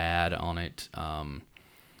 Yep. Bad on it.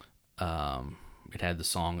 It had the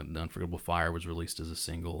song "The Unforgettable Fire" was released as a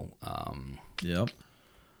single. Yep.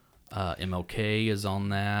 MLK is on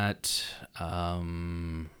that.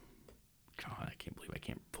 God, I can't believe I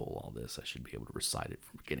can't pull all this. I should be able to recite it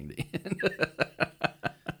from beginning to end.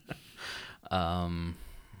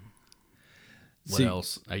 What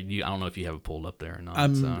else? I don't know if you have it pulled up there or not.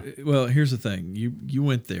 Well, here's the thing. You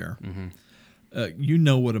went there. You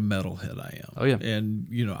know what a metalhead I am. Oh, yeah. And,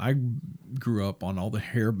 I grew up on all the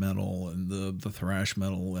hair metal and the thrash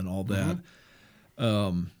metal and all that.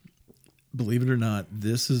 Believe it or not,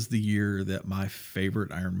 this is the year that my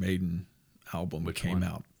favorite Iron Maiden album came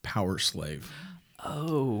out. Power Slave.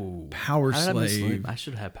 Oh, Power Slave. I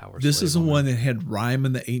should have Power Slave. This is the one that had Rime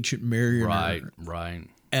and the Ancient Mariner. Right.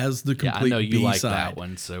 As the complete I know you B-side. like that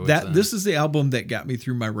one. So this is the album that got me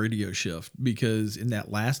through my radio shift, because in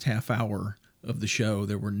that last half hour of the show,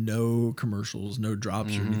 there were no commercials, no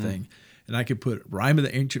drops or anything. And I could put Rime of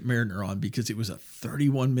the Ancient Mariner on because it was a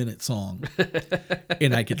 31-minute song.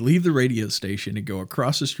 And I could leave the radio station and go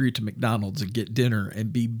across the street to McDonald's and get dinner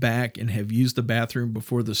and be back and have used the bathroom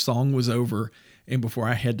before the song was over and before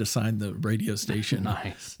I had to sign the radio station.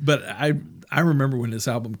 Nice. But I remember when this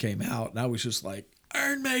album came out, and I was just like,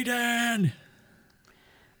 Iron Maiden!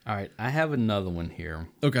 All right, I have another one here.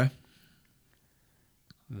 Okay.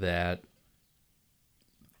 That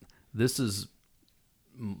this is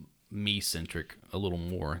me-centric a little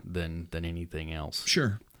more than anything else.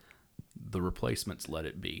 Sure. The Replacements' Let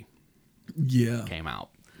It Be. Yeah. Came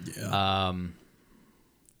out. Yeah.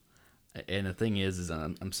 And the thing is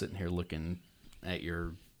I'm sitting here looking at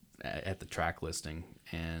the track listing,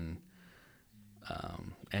 and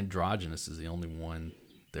Androgynous is the only one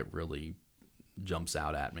that really jumps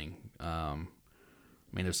out at me. I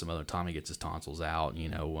mean, there's some other. Tommy Gets His Tonsils Out,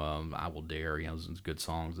 I Will Dare, some good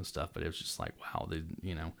songs and stuff, but it was just like, wow,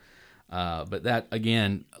 but that,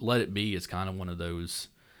 again, Let It Be is kind of one of those,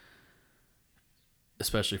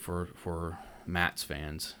 especially for Matt's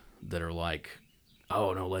fans, that are like,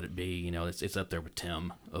 oh no, Let It Be, it's up there with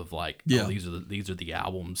Tim of like, yeah. Oh, these are the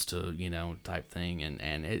albums to, type thing,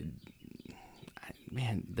 and it,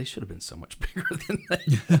 man, they should have been so much bigger than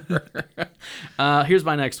they were. Here's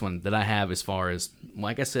my next one that I have, as far as,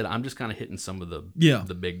 like I said, I'm just kind of hitting some of the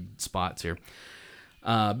big spots here.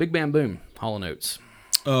 Big Bam Boom, Hall & Oates.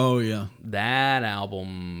 Oh, yeah. That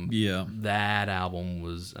album. Yeah. That album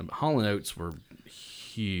was, Hall & Oates were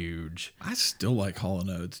huge. I still like Hall &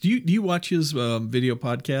 Oates. Do you watch his video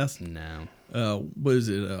podcast? No. What is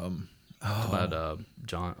it? About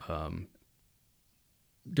John...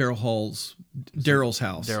 Daryl's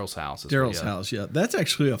house. Daryl's house. Daryl's house, yeah. That's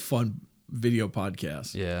actually a fun video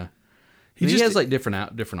podcast. Yeah. He has like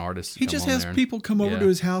different artists. He just has people come over to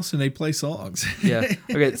his house and they play songs. Yeah.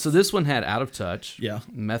 Okay. So this one had Out of Touch. Yeah.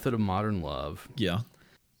 Method of Modern Love. Yeah.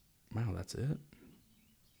 Wow, that's it.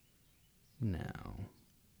 Now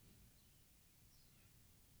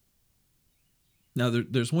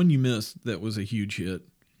there's one you missed that was a huge hit.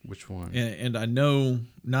 Which one? And I know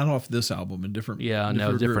not off this album, a different. Yeah,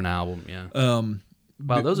 different album. Yeah.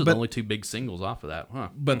 Wow, those are the only two big singles off of that, huh?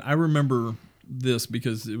 But I remember this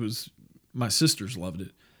because it was my sisters loved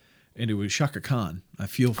it, and it was Chaka Khan. I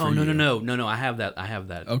Feel for You. No. I have that.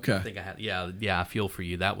 Okay. I think I had. Yeah. I Feel for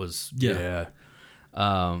You. That was. Yeah.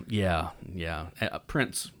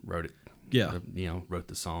 Prince wrote it. Yeah. Wrote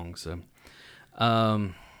the song. So,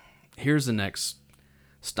 here's the next.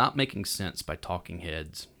 Stop Making Sense by Talking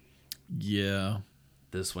Heads. Yeah.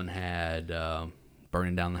 This one had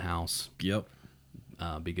Burning Down the House. Yep.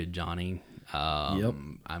 Be Good Johnny. Yep.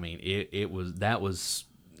 I mean, that was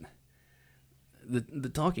the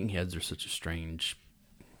Talking Heads are such a strange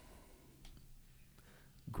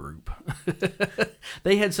group.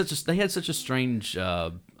 They had such a strange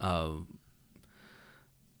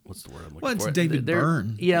what's the word I'm looking for? Well, it's David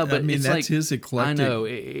Byrne. Yeah, but I mean, it's that's like, his eclectic. I know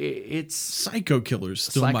it's Psycho Killer's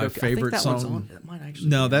still my favorite song. That might actually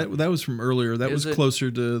no, that was from earlier. That was it?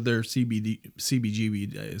 Closer to their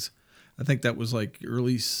CBGB days. I think that was like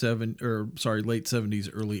late 70s,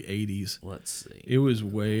 early 80s. Let's see. It was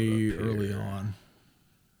way early on.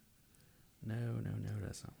 No,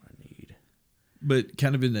 that's not what I need. But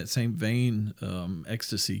kind of in that same vein,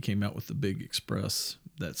 Ecstasy came out with the Big Express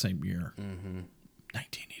that same year. Mm-hmm.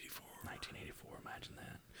 1984. Imagine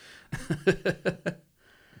that.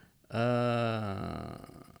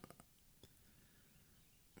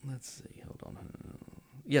 Let's see. Hold on.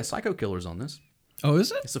 Yeah, Psycho Killer's on this. Oh,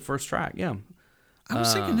 is it? It's the first track. Yeah. I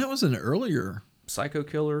was thinking that was an earlier. Psycho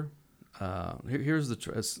Killer. Here's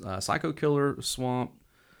the Psycho Killer, Swamp,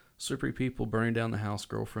 Slippery People, Burning Down the House,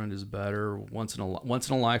 Girlfriend is Better, Once in a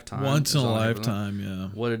Lifetime. Once in a Lifetime, yeah.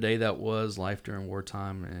 What a Day That Was, Life During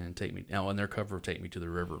Wartime, and Take Me. And their cover of Take Me to the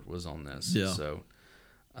River was on this. Yeah. So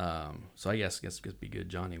I guess Be Good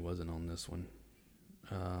Johnny wasn't on this one.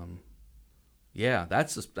 Yeah,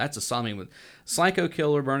 that's a song. I mean, with Psycho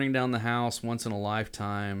Killer, Burning Down the House, Once in a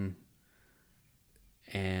Lifetime,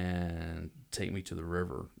 and Take Me to the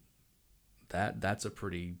River. That's a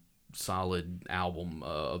pretty solid album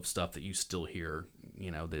of stuff that you still hear.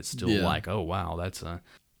 That's still like, oh wow, that's a.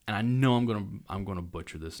 And I know I'm gonna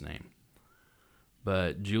butcher this name,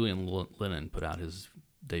 but Julian Lennon put out his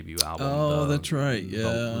debut album. Oh, that's right.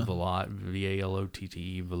 Yeah, Valott,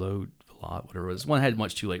 VALOTTE, Valott, whatever it was. One had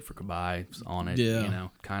Much Too Late for Goodbye on it. Yeah.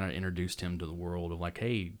 Kind of introduced him to the world of like,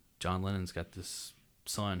 hey, John Lennon's got this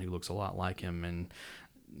son who looks a lot like him, and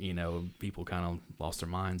people kind of lost their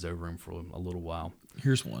minds over him for a little while.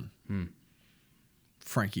 Here's one.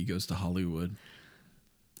 Frankie Goes to Hollywood.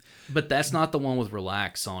 But that's not the one with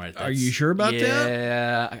Relax on it. Are you sure about that?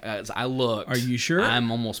 Yeah, I looked. Are you sure? I'm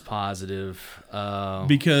almost positive.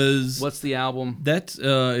 Because what's the album? That's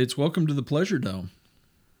it's Welcome to the Pleasure Dome.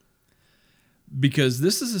 Because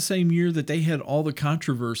this is the same year that they had all the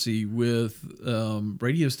controversy with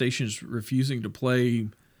radio stations refusing to play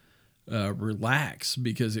Relax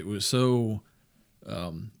because it was so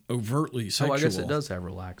overtly sexual. Oh, I guess it does have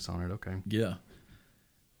Relax on it. Okay. Yeah.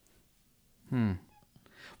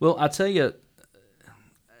 Well, I'll tell you,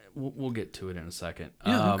 we'll get to it in a second.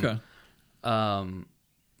 Yeah, okay.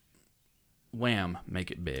 Wham!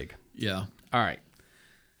 Make It Big. Yeah. All right.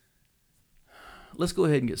 Let's go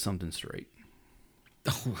ahead and get something straight.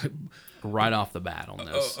 Right off the bat on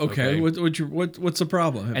this. Okay. What's the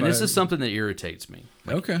problem? This is something that irritates me.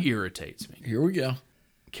 Irritates me. Here we go.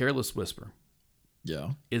 Careless Whisper.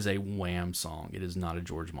 Yeah. Is a Wham song. It is not a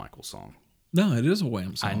George Michael song. No, it is a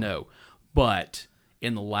Wham song. I know. But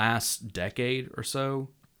in the last decade or so,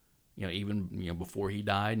 even before he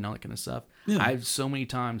died and all that kind of stuff, I've so many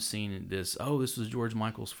times seen this. Oh, this was George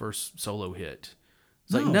Michael's first solo hit.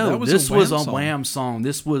 It's like, no, this was a Wham song.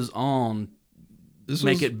 This was on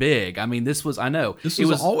Make It Big. I mean, this was. I know this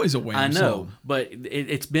was always a Wham song. I know, but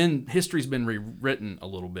history's been rewritten a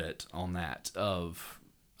little bit on that. Of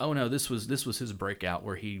oh no, this was his breakout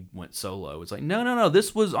where he went solo. It's like no,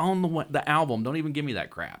 this was on the album. Don't even give me that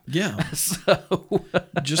crap. Yeah. So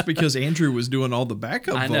just because Andrew was doing all the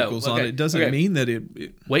backup vocals on it doesn't mean that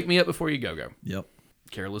it. Wake Me Up Before You Go. Yep.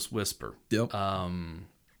 Careless Whisper. Yep.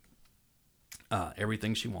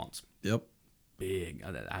 Everything She Wants. Yep. Big.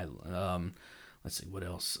 Let's see what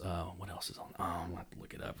else. What else is on? Oh, I'm gonna have to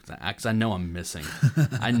look it up because I know I'm missing.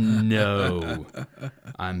 I know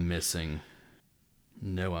I'm missing.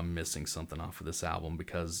 No, I'm missing something off of this album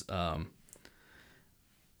because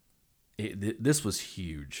This was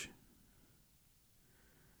huge.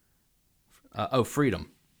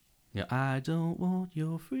 Freedom. Yeah, I don't want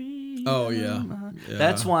your freedom. Oh yeah.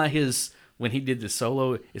 That's why when he did the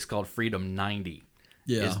solo, it's called Freedom 90.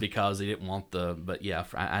 Yeah, is because he didn't want but yeah,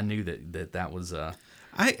 I knew that was.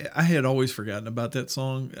 I had always forgotten about that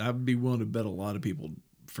song. I'd be willing to bet a lot of people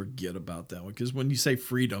forget about that one because when you say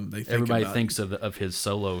freedom, everybody thinks of his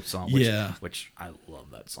solo song. Which I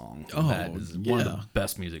love that song. Oh, that is one of the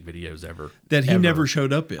best music videos ever. That he never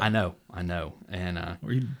showed up in. I know, and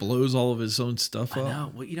where he blows all of his own stuff up. I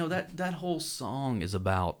know. Well, that whole song is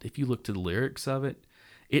about. If you look to the lyrics of it,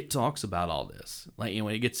 it talks about all this. Like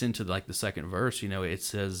when it gets into the second verse, it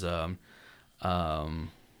says.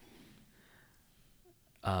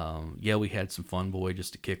 Yeah, we had some fun, boy,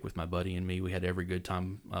 just to kick with my buddy and me. We had every good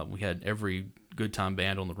time. We had every good time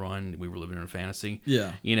band on the run. We were living in a fantasy.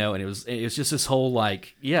 Yeah, and it was just this whole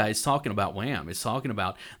it's talking about Wham. It's talking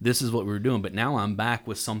about this is what we were doing, but now I'm back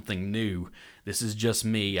with something new. This is just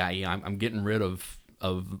me. I'm getting rid of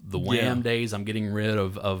the Wham days. I'm getting rid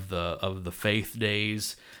of the Faith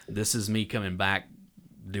days. This is me coming back,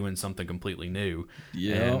 doing something completely new.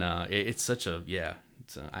 Yeah, and it's such a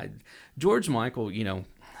George Michael,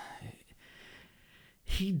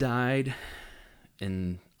 he died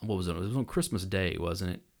in, what was it? It was on Christmas Day,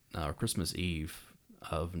 wasn't it? Or Christmas Eve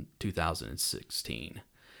of 2016.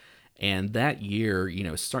 And that year,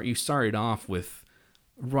 you started off with,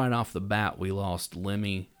 right off the bat, we lost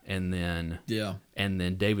Lemmy and then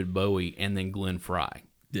David Bowie and then Glenn Frey.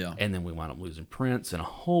 Yeah. And then we wound up losing Prince and a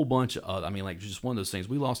whole bunch of other, just one of those things.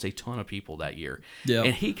 We lost a ton of people that year. Yeah.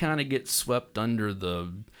 And he kind of gets swept under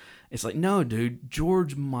it's like, no, dude,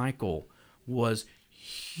 George Michael was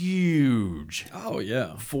huge. Oh,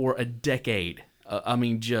 yeah. For a decade.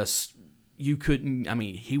 You couldn't,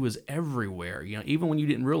 he was everywhere. Even when you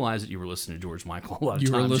didn't realize that you were listening to George Michael a lot of times.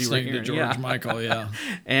 You were listening to George Michael, yeah.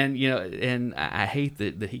 And, and I hate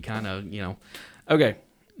that he kind of, Okay,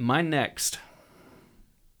 my next...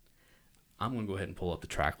 I'm going to go ahead and pull up the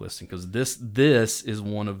track listing because this is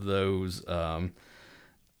one of those.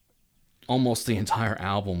 Almost the entire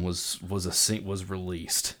album was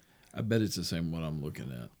released. I bet it's the same one I'm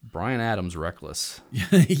looking at. Bryan Adams, Reckless.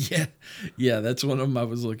 yeah, that's one of them I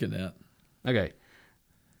was looking at. Okay,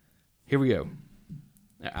 here we go.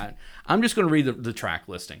 I'm just going to read the track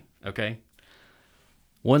listing. Okay,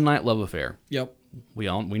 One Night Love Affair. Yep, we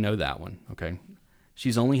know that one. Okay,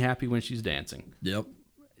 She's Only Happy When She's Dancing. Yep.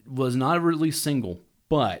 Was not a released single,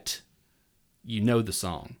 but you know the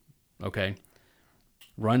song, okay?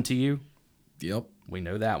 Run to You. Yep. We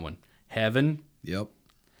know that one. Heaven. Yep.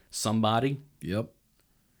 Somebody. Yep.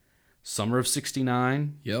 Summer of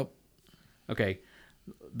 '69. Yep. Okay.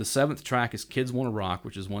 The 7th track is Kids Wanna Rock,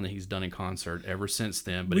 which is one that he's done in concert ever since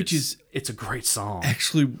then. But it's a great song.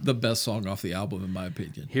 Actually, the best song off the album, in my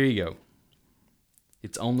opinion. Here you go.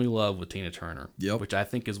 It's Only Love with Tina Turner. Yep. Which I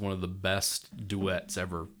think is one of the best duets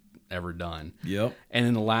ever done. Yep. And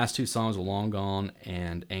then the last 2 songs are Long Gone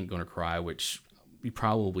and Ain't Gonna Cry, which you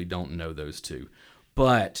probably don't know those 2.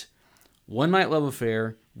 But One Night Love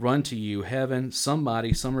Affair, Run to You, Heaven,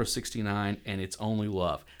 Somebody, Summer of '69, and It's Only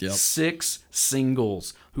Love. Yep. 6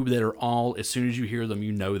 singles that are all, as soon as you hear them,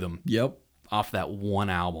 you know them. Yep. Off that one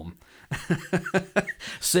album.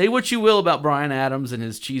 Say what you will about Bryan Adams and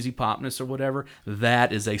his cheesy popness or whatever.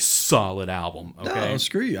 That is a solid album. Okay, no,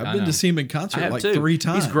 screw you. I've been to see him in concert like too. 3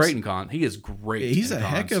 times. He's great in concert. He is great. He's a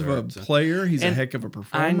heck of a player. He's a heck of a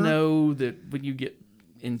performer. I know that when you get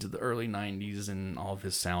into the early '90s and all of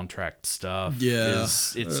his soundtrack stuff,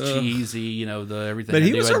 it's cheesy. Everything. But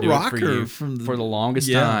he was a rocker for the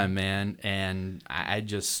longest time, man. And I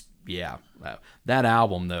just. Yeah, that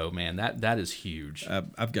album though, man, that is huge.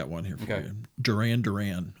 I've got one here for you. Duran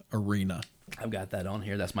Duran, Arena. I've got that on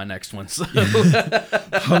here. That's my next one. So.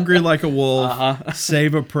 Hungry Like a Wolf,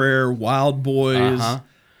 Save a Prayer, Wild Boys,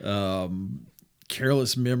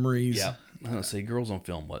 Careless Memories. Yeah, I don't say Girls on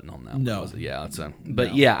Film wasn't on that. No, was it? Yeah,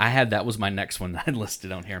 yeah, I had that was my next one that I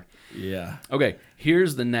listed on here. Yeah. Okay,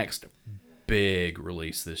 here's the next big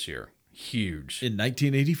release this year. Huge in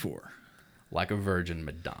 1984. Like a Virgin,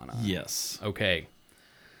 Madonna. Yes. Okay.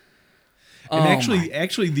 And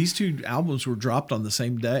actually, these 2 albums were dropped on the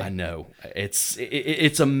same day. I know.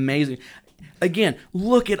 It's amazing. Again,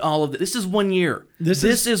 look at all of this. This is 1 year. This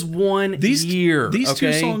is 1 year. These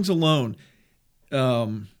 2 songs alone.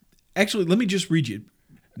 Actually, let me just read you.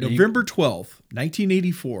 November 12th,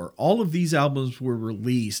 1984. All of these albums were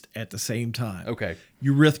released at the same time. Okay.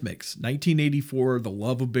 Eurythmics, 1984, The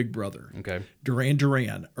Love of Big Brother. Okay. Duran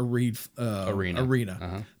Duran, Arena.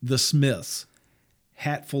 Uh-huh. The Smiths,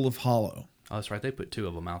 Hat Full of Hollow. Oh, that's right. They put 2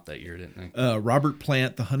 of them out that year, didn't they? Robert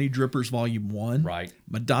Plant, The Honey Drippers Volume 1. Right.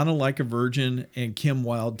 Madonna Like a Virgin, and Kim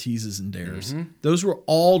Wilde, Teases and Dares. Those were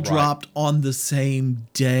all dropped on the same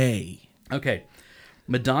day. Okay.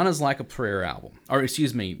 Madonna's Like a Prayer album. Or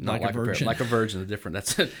excuse me, not Like a Prayer. Like a Virgin, different.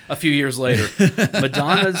 That's a few years later.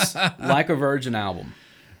 Madonna's Like a Virgin album.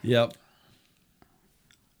 Yep.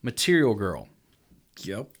 Material Girl.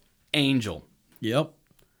 Yep. Angel. Yep.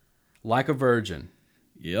 Like a Virgin.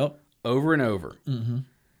 Yep. Over and Over.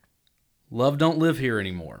 Love Don't Live Here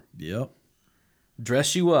Anymore. Yep.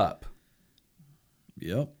 Dress You Up.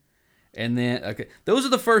 Yep. And then, okay, those are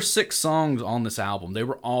the first 6 songs on this album. They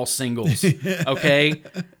were all singles, okay?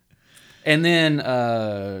 And then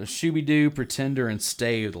Shooby Doo, Pretender, and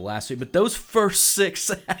Stay are the last 2. But those first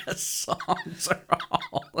 6 songs are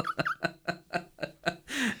all...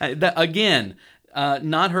 Again,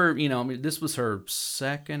 not her, I mean, this was her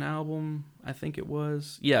second album, I think it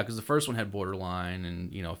was. Yeah, because the first one had Borderline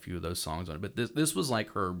and, a few of those songs on it. But this was like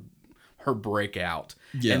her breakout.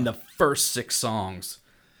 Yeah. And the first 6 songs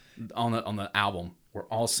on the album were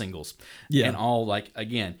all singles. Yeah. And all like,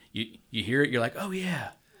 again, you hear it, you're like, oh yeah,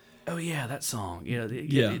 that song.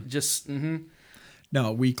 It just. Now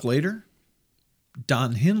a week later,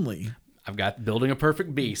 Don Henley. I've got Building a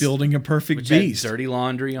Perfect Beast. Building a Perfect Beast. Had Dirty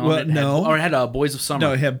Laundry on it. Or it had Boys of Summer.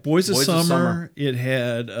 No, it had Boys of Summer. It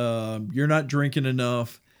had You're Not Drinking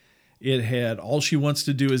Enough. It had All She Wants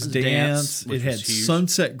to Do Is Dance. It had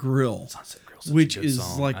Sunset Grill. Which is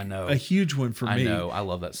song. Like a huge one for me. I know. I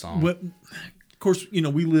love that song. Of course, we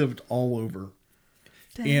lived all over.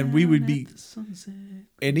 And we would be...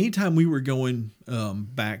 Anytime we were going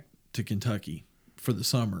back to Kentucky for the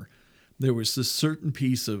summer, there was this certain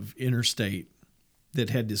piece of interstate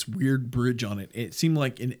that had this weird bridge on it. It seemed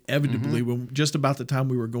like inevitably, when just about the time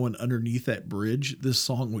we were going underneath that bridge, this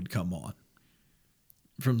song would come on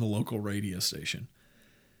from the local radio station,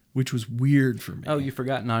 which was weird for me. Oh, you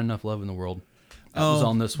forgot Not Enough Love in the World. That was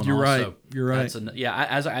on this one. You're also. Right. You're right.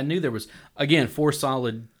 I knew there was, again, 4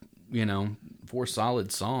 solid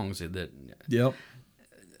songs that. Yep.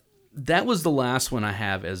 That was the last one I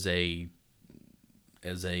have as a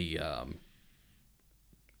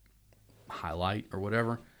highlight or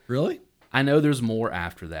whatever. Really? I know there's more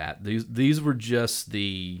after that. These were just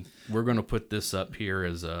we're going to put this up here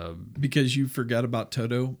as a... Because you forgot about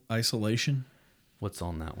Toto, Isolation? What's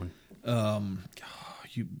on that one?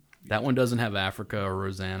 That one doesn't have Africa or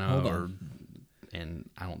Rosanna and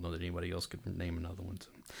I don't know that anybody else could name another one. So.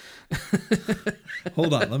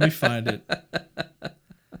 Hold on, let me find it.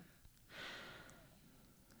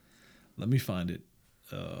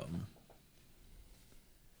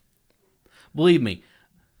 Believe me,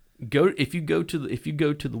 if you go to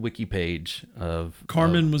the wiki page of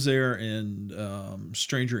Carmen was there and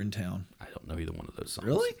Stranger in Town. I don't know either one of those songs.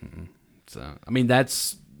 Really? Mm-hmm. So I mean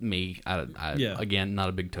that's me. Again, not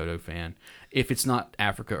a big Toto fan. If it's not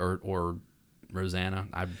Africa or Rosanna,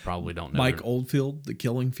 I probably don't know. Mike Oldfield, The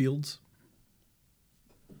Killing Fields.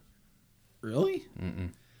 Really?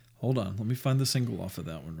 Mm-mm. Hold on, let me find the single off of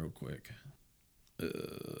that one real quick.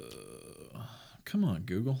 Come on,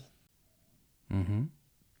 Google. Mm-hmm.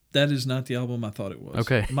 That is not the album I thought it was.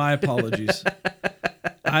 Okay. My apologies.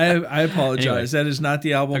 I apologize. Anyway, that is not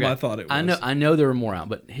the album I thought it was. I know there are more out,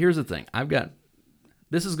 but here's the thing. I've got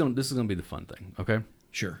this is gonna be the fun thing, okay?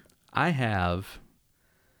 Sure. I have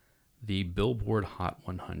the Billboard Hot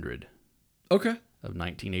 100. Okay. Of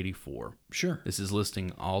 1984. Sure. This is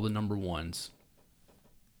listing all the number ones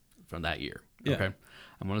from that year. Yeah. Okay.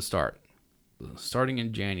 I'm going to start. Starting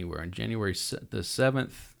in January. On January the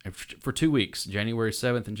 7th, for 2 weeks, January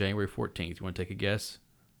 7th and January 14th. You want to take a guess?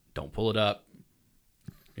 Don't pull it up.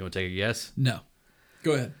 You want to take a guess? No.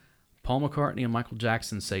 Go ahead. Paul McCartney and Michael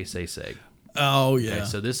Jackson, Say, Say, Say. Oh, yeah. Okay,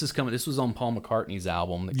 so this is coming. This was on Paul McCartney's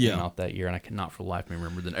album that came out that year, and I cannot for the life of me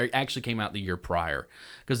remember. It actually came out the year prior,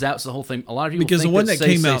 because that's the whole thing. A lot of people because think the one that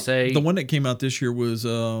the one that came out this year was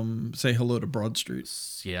Say Hello to Broad Street.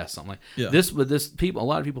 Yeah, something like yeah. A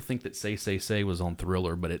lot of people think that Say Say Say was on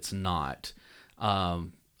Thriller, but it's not.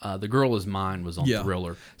 The Girl Is Mine was on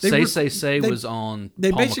Thriller. Say Say was on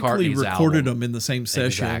They Paul basically McCartney's recorded album. them in the same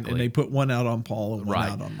session, and they put one out on Paul and one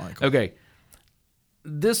out on Michael. Okay.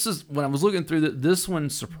 This is, when I was looking through this one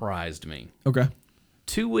surprised me. Okay.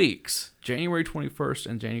 2 weeks, January 21st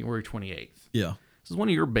and January 28th. Yeah. This is one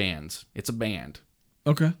of your bands. It's a band.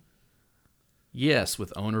 Okay. Yes,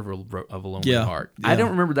 with Owner of a Lonely Heart. Yeah. I don't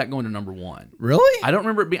remember that going to number 1. Really? I don't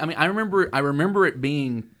remember it being, I remember it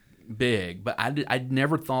being big, but I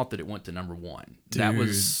never thought that it went to number 1. Dude,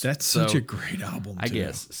 that's such a great album, I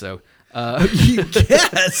guess. So, you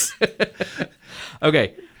guess.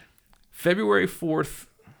 Okay. February 4th,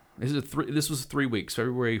 This was 3 weeks,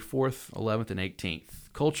 February 4th, 11th, and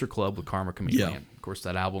 18th. Culture Club with Karma Chameleon. Yeah. Of course,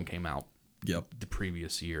 that album came out the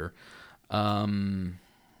previous year.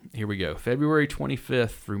 Here we go. February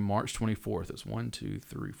 25th through March 24th. It's 1, 2,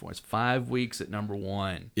 3, 4. It's 5 weeks at number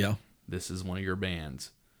 1. Yeah. This is one of your bands.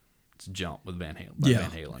 It's Jump with Van Halen. Yeah,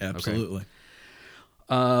 Van Halen. absolutely.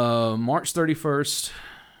 Okay. March 31st,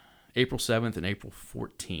 April 7th, and April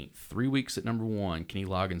 14th. 3 weeks at number 1. Kenny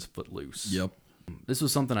Loggins' Footloose. Yep. This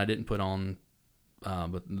was something I didn't put on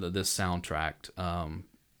but this soundtrack.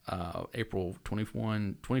 April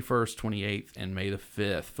 21, 21st, 28th, and May the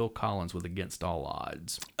 5th. Phil Collins with Against All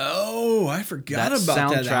Odds. Oh, I forgot about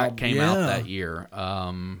that soundtrack album. Came out that year.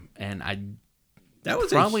 And that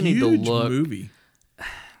was probably a huge need to look. movie.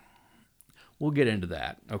 We'll get into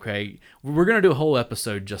that, okay? We're going to do a whole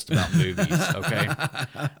episode just about movies, okay?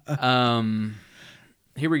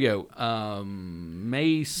 Here we go.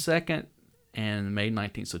 May 2nd and May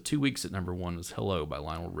 19th. So 2 weeks at number 1 was Hello by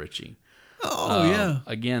Lionel Richie. Oh, yeah.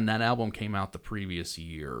 Again, that album came out the previous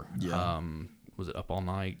year. Yeah. Was it Up All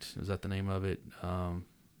Night? Is that the name of it? The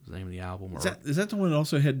name of the album? Is that the one that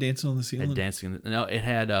also had Dancing on the Ceiling? It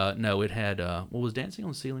had what was Dancing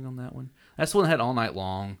on the Ceiling on that one? That's the one that had All Night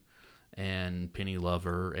Long and Penny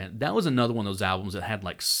Lover. And that was another one of those albums that had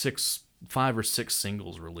like 5 or 6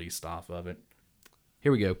 singles released off of it.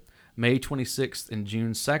 Here we go. May 26th and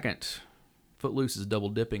June 2nd. Footloose is double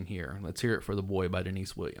dipping here. Let's hear it for the boy by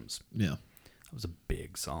Denise Williams. Yeah. That was a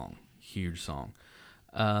big song. Huge song.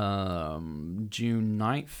 June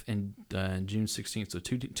 9th and June 16th. So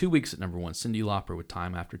 2 weeks at number 1. Cyndi Lauper with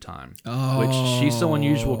Time After Time. Oh. Which She's So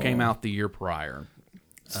Unusual came out the year prior.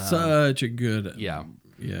 Such a good. Yeah.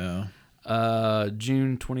 Yeah.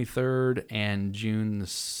 June 23rd and June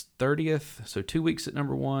 30th. So 2 weeks at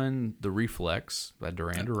number 1. The Reflex by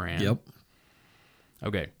Duran Duran. Yep.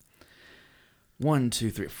 Okay. 1,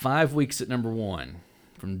 2, 3. 5 weeks at number 1.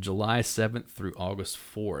 From July 7th through August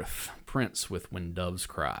 4th. Prince with When Doves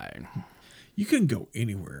Cry. You couldn't go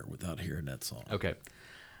anywhere without hearing that song. Okay.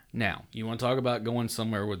 Now, you want to talk about going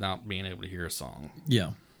somewhere without being able to hear a song.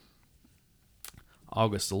 Yeah.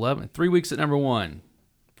 August 11th. 3 weeks at number 1.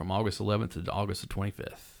 From August 11th to August the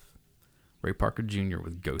 25th. Ray Parker Jr.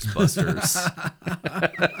 with Ghostbusters.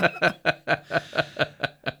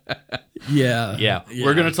 Yeah.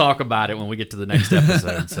 We're going to talk about it when we get to the next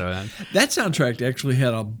episode. So that soundtrack actually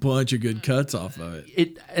had a bunch of good cuts off of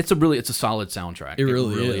it. It's a solid soundtrack. It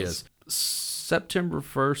really is. September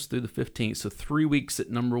 1st through the 15th, so 3 weeks at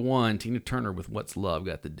number 1. Tina Turner with What's Love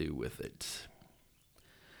Got to Do with It.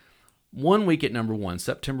 1 week at number 1,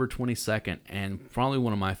 September 22nd, and probably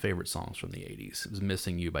one of my favorite songs from the 80s. It was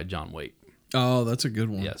Missing You by John Waite. Oh, that's a good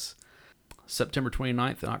one. Yes. September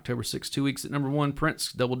 29th and October 6th, 2 weeks at number 1,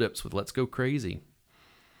 Prince double dips with Let's Go Crazy.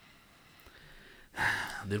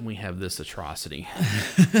 Then we have this atrocity.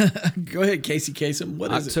 Go ahead, Casey Kasem.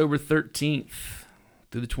 What is it? October 13th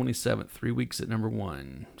through the 27th, 3 weeks at number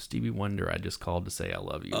 1, Stevie Wonder, I Just Called to Say I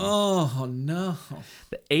Love You. Oh, no.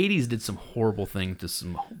 The 80s did some horrible things to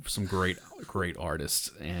some great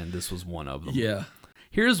artists, and this was one of them. Yeah.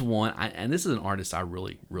 Here's one, and this is an artist I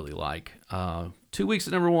really, really like. 2 weeks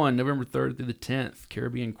at number 1, November 3rd through the 10th,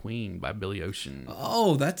 Caribbean Queen by Billy Ocean.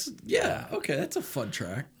 Oh, okay, that's a fun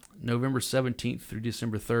track. November 17th through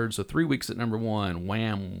December 3rd, so 3 weeks at number 1,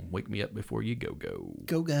 Wham! Wake Me Up Before You Go Go.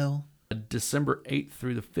 Go, go. December 8th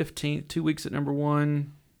through the 15th, 2 weeks at number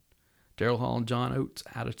 1, Daryl Hall and John Oates,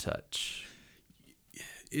 Out of Touch.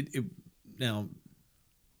 Now,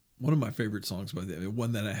 one of my favorite songs by the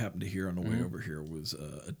one that I happened to hear on the way over here was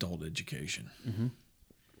Adult Education. Mm-hmm.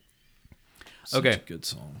 Such a good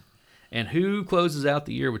song. And who closes out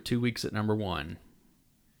the year with 2 weeks at number 1?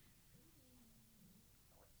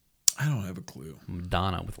 I don't have a clue.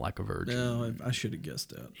 Madonna with Like a Virgin. No, I should have guessed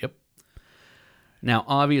that. Yep. Now,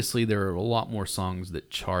 obviously, there are a lot more songs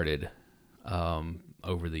that charted over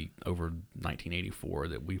 1984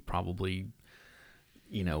 that we probably,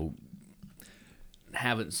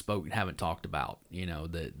 haven't talked about.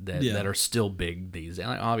 That are still big these.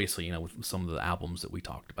 And obviously, with some of the albums that we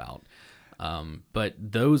talked about. But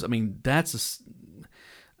those,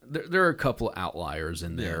 there are a couple of outliers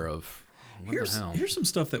in there of. Here's some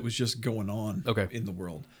stuff that was just going on in the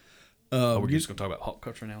world. We're just going to talk about pop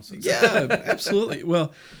culture now? Yeah, absolutely.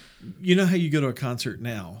 Well, you know how you go to a concert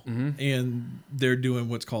now and they're doing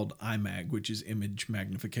what's called IMAG, which is image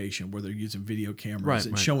magnification, where they're using video cameras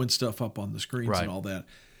and showing stuff up on the screens and all that.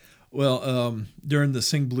 Well, during the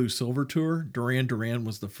Sing Blue Silver tour, Duran Duran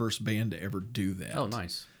was the first band to ever do that. Oh,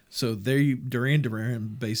 nice. So Duran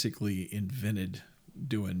Duran basically invented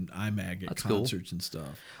doing IMAG at concerts and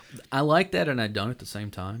stuff. I like that, and I don't at the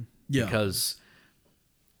same time. Yeah. Because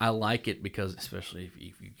I like it because, especially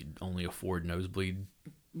if you could only afford nosebleed,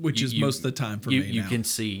 which is most of the time for me you now.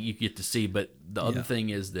 You get to see. But the other thing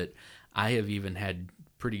is that I have even had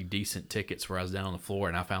pretty decent tickets where I was down on the floor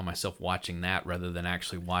and I found myself watching that rather than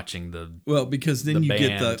actually watching the because then you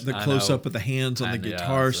band. get the close up of the hands on the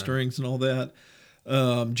guitar strings and all that.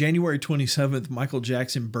 January 27th, Michael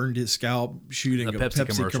Jackson burned his scalp shooting a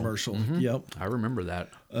Pepsi commercial. Mm-hmm. Yep, I remember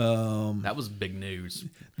that. That was big news.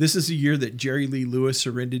 This is a year that Jerry Lee Lewis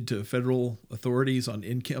surrendered to federal authorities on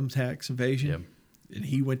income tax evasion, Yep. and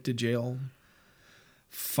he went to jail.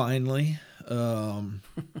 Finally.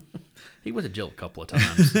 He went to jail a couple of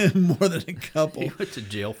times. More than a couple. He went to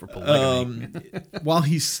jail for polygamy. While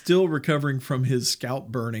he's still recovering from his scalp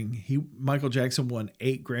burning, Michael Jackson won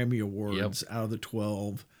 8 Grammy Awards out of the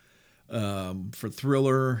 12 for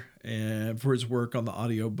Thriller and for his work on the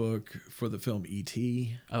audiobook for the film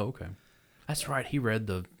E.T. Oh, okay. That's right. He read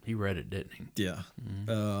it, didn't he? Yeah.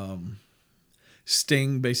 Mm-hmm.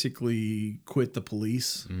 Sting basically quit the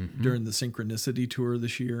Police during the Synchronicity tour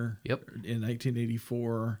this year. Yep. In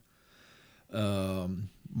 1984.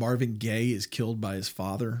 Marvin Gaye is killed by his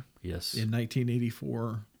father. Yes. In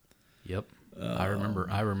 1984. Yep. I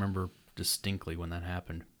remember distinctly when that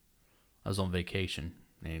happened. I was on vacation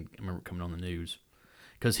and I remember coming on the news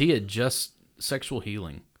because he had just Sexual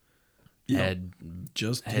Healing had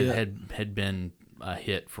been a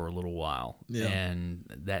hit for a little while, and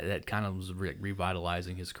that kind of was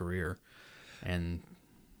revitalizing his career, and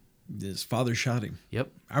his father shot him.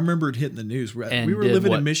 Yep, I remember it hitting the news. We were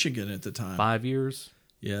living in Michigan at the time. 5 years,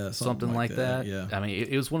 something like that. Yeah, I mean,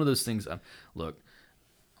 it was one of those things. Look,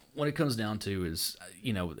 what it comes down to is,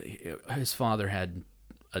 his father had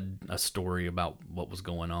a story about what was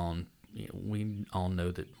going on. We all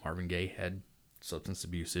know that Marvin Gaye had substance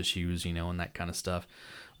abuse issues, and that kind of stuff,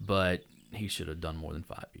 but he should have done more than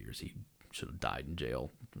 5 years. He should have died in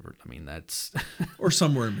jail. I mean, that's or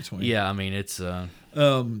somewhere in between. Yeah, I mean, it's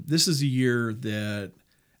this is a year that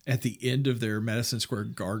at the end of their Madison Square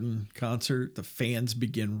Garden concert, the fans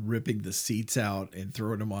begin ripping the seats out and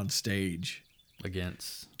throwing them on stage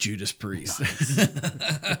against Judas Priest.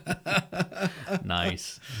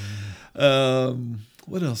 Nice.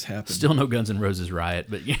 What else happened? Still no Guns N' Roses riot,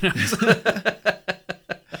 but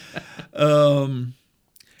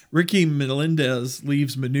Ricky Melendez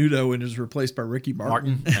leaves Menudo and is replaced by Ricky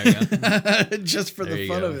Martin. There you go. Just for the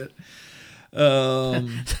fun of it. And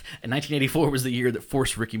 1984 was the year that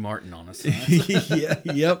forced Ricky Martin on us.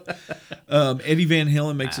 Yep. Eddie Van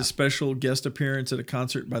Halen makes a special guest appearance at a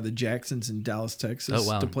concert by the Jacksons in Dallas, Texas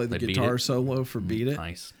to play the guitar solo for Beat It.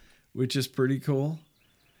 Nice. Which is pretty cool.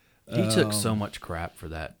 He took so much crap for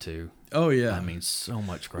that, too. Oh, yeah. I mean, so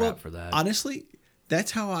much crap for that. Honestly,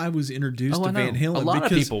 that's how I was introduced to Van Halen. A lot of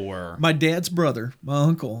people were. My dad's brother, my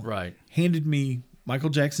uncle, right, handed me Michael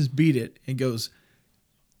Jackson's Beat It and goes,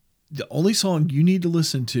 the only song you need to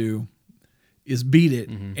listen to is Beat It,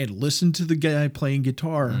 and listen to the guy playing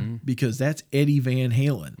guitar because that's Eddie Van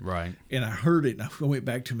Halen. Right. And I heard it and I went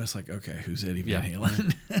back to him. I was like, okay, who's Eddie Van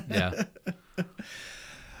Halen? Yeah.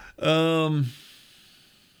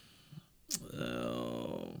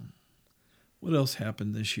 What else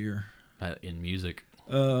happened this year? In music.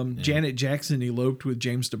 Janet Jackson eloped with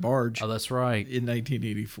James DeBarge. Oh, that's right. In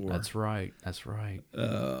 1984. That's right.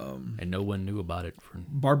 And no one knew about it.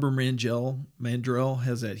 Barbara Mandrell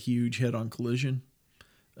has that huge head-on collision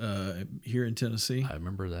here in Tennessee. I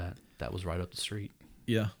remember that. That was right up the street.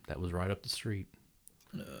 Yeah. That was right up the street.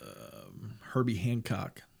 Herbie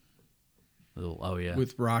Hancock. Oh yeah,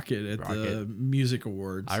 with Rocket at the Music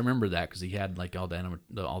Awards. I remember that because he had like all the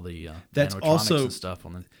that's animatronics also and stuff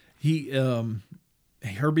on the.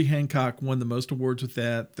 Herbie Hancock won the most awards with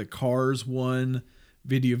that. The Cars won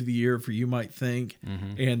Video of the Year for You Might Think,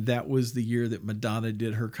 and that was the year that Madonna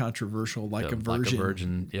did her controversial Like a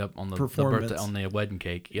Virgin. Yep, on the performance birthday, on the wedding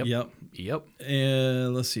cake. Yep.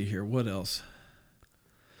 And let's see here, what else?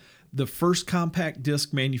 The first compact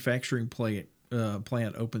disc manufacturing plant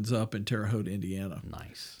opens up in Terre Haute, Indiana.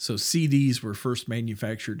 Nice. So CDs were first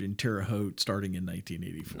manufactured in Terre Haute starting in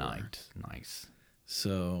 1984. Nice.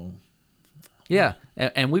 So, yeah,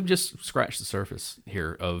 and we've just scratched the surface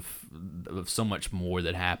here of so much more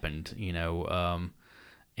that happened,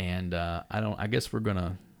 and I guess we're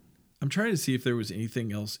gonna. I'm trying to see if there was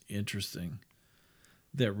anything else interesting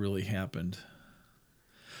that really happened.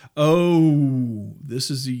 Oh, this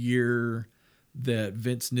is a year that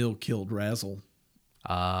Vince Neil killed Razzle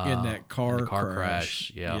in that car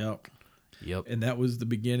crash. Yep. And that was the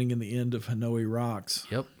beginning and the end of Hanoi Rocks.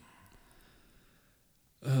 Yep.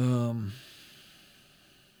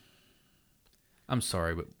 I'm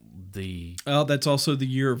sorry, but that's also the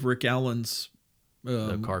year of Rick Allen's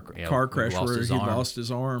the car crash where he lost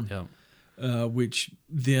his arm. Yeah. Which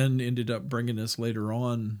then ended up bringing us later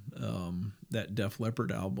on that Def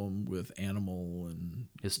Leppard album with Animal and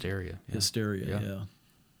Hysteria. Yeah.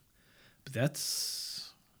 But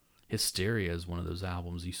Hysteria is one of those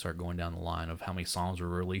albums you start going down the line of how many songs were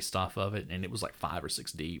released off of it, and it was like 5 or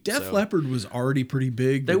 6 deep. Def Leppard was already pretty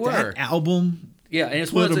big. They were. That album, yeah, and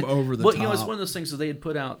it's put them over the top. You know, it's one of those things that they had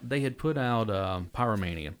put out. They had put out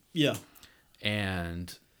Pyromania. Yeah,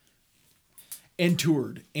 and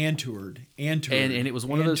toured. And it was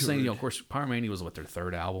one of those things. You know, of course, Pyromania was their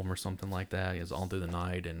 3rd album or something like that. It was All Through the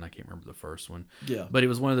Night, and I can't remember the first one. Yeah, but it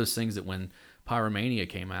was one of those things that when Pyromania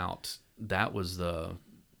came out, that was the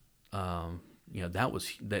that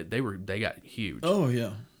was they got huge. Oh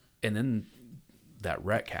yeah. And then that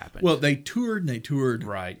wreck happened. Well, they toured.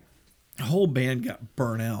 Right. The whole band got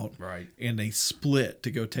burnt out. Right. And they split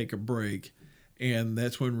to go take a break, and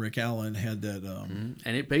that's when Rick Allen had that.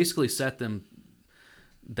 And it basically set them.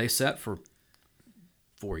 They set for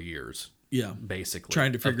 4 years. Yeah. Basically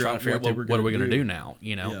trying to figure out what are we going to do now?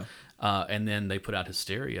 You know. Yeah. And then they put out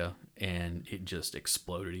Hysteria, and it just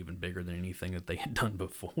exploded even bigger than anything that they had done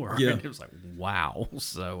before. Yeah. And it was like, wow.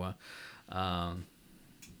 So, but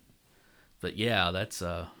yeah, that's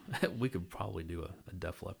we could probably do a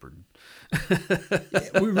Def Leppard.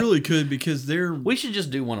 We really could, because we should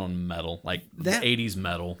just do one on metal, like that 80s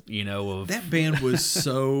metal. You know, that band was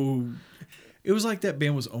so. It was like that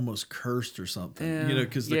band was almost cursed or something. Yeah, you know,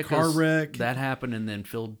 because the car wreck that happened, and then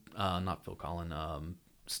not Phil Collins.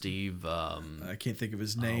 Steve. I can't think of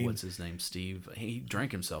his name. What's his name? Steve. He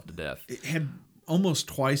drank himself to death. It had almost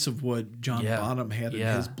twice of what John Bonham had in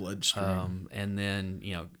his bloodstream. And then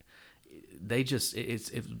they just they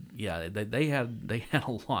had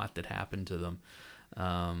a lot that happened to them.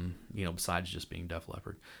 Besides just being Def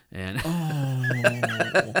Leppard. And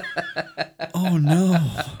oh no,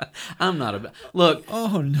 I'm not about. Look.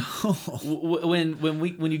 Oh no.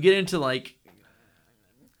 When you get into like.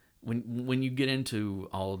 When you get into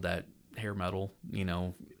all of that hair metal,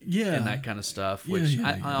 and that kind of stuff, which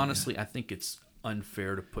I honestly I think it's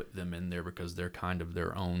unfair to put them in there because they're kind of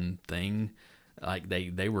their own thing. Like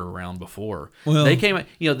they were around before. Well, they came in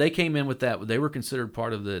with that. They were considered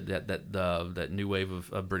part of that new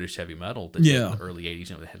wave of British heavy metal. In the early '80s.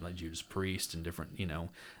 They had like Judas Priest and different, they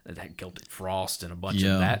had Celtic Frost and a bunch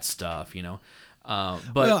of that stuff.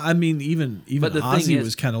 I mean, even Ozzy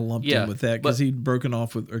was kind of lumped in with that because he'd broken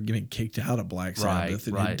off with or getting kicked out of Black Sabbath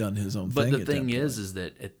and had done his own thing. But the thing is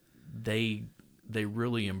that they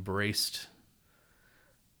really embraced,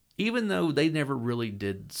 even though they never really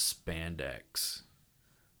did spandex,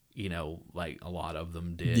 like a lot of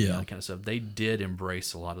them did, that kind of stuff. They did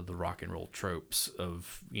embrace a lot of the rock and roll tropes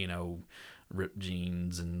of ripped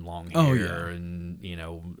jeans and long hair and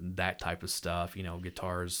that type of stuff,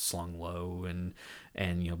 guitars slung low and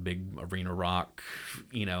big arena rock,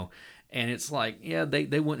 and it's like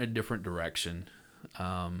they went in a different direction.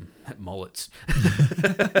 Mullets.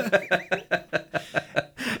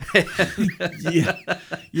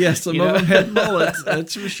 Some of them had mullets,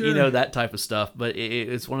 that's for sure. That type of stuff, but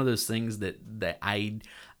it's one of those things that I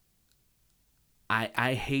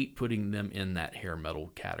hate putting them in that hair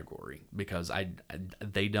metal category because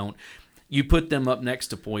they don't. You put them up next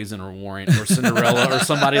to Poison or Warrant or Cinderella or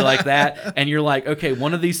somebody like that, and you're like, okay,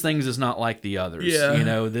 one of these things is not like the others.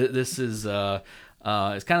 Yeah. This is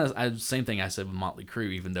it's kind of the same thing I said with Motley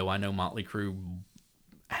Crue. Even though I know Motley Crue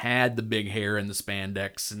had the big hair and the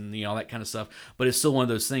spandex and all that kind of stuff, but it's still one of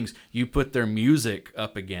those things. You put their music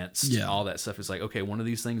up against all that stuff. It's like, okay, one of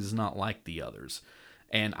these things is not like the others.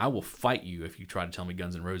 And I will fight you if you try to tell me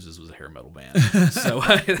Guns N' Roses was a hair metal band. So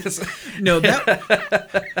no,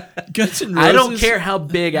 that Guns N' Roses. I don't care how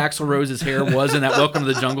big Axl Rose's hair was in that Welcome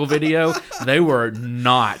to the Jungle video. They were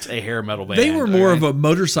not a hair metal band. They were more of a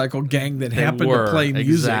motorcycle gang that happened to play music.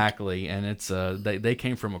 Exactly, and it's they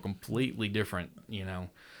came from a completely different,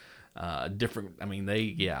 different. I mean,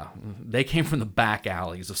 they came from the back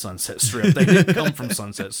alleys of Sunset Strip. They didn't come from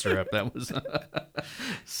Sunset Strip. That was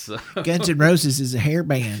so. Guns N' Roses is a hair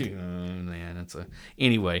band. Oh, man,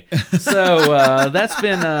 anyway. So that's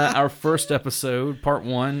been our first episode, part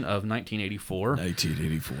 1 of 1984.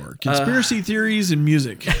 1984. Conspiracy theories and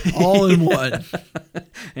music, all in one.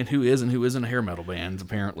 And who is and who isn't a hair metal band,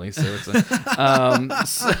 apparently. So it's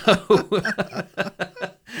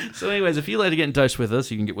So anyways, if you'd like to get in touch with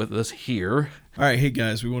us, you can get with us here. All right. Hey,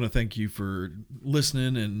 guys, we want to thank you for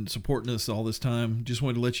listening and supporting us all this time. Just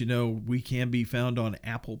wanted to let you know we can be found on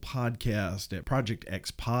Apple Podcast at Project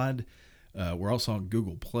X Pod. We're also on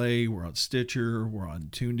Google Play. We're on Stitcher. We're on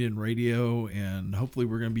TuneIn Radio. And hopefully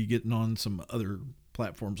we're going to be getting on some other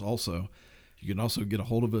platforms also. You can also get a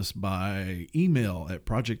hold of us by email at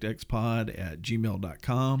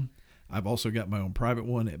projectxpod@gmail.com. I've also got my own private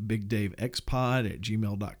one at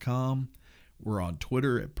bigdavexpod@gmail.com. We're on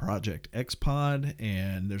Twitter at Project XPod,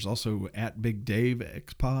 and there's also at Big Dave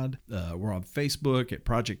XPod. We're on Facebook at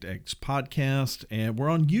Project X Podcast, and we're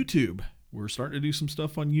on YouTube. We're starting to do some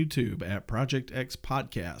stuff on YouTube at Project X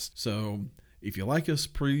Podcast. So if you like us,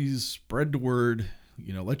 please spread the word.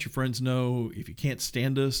 Let your friends know. If you can't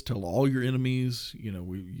stand us, tell all your enemies.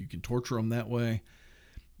 You can torture them that way.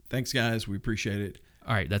 Thanks, guys. We appreciate it.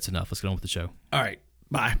 All right, that's enough. Let's get on with the show. All right,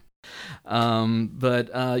 bye.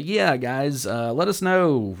 Yeah, guys, let us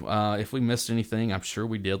know if we missed anything. I'm sure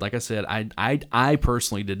we did. Like I said, I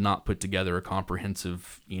personally did not put together a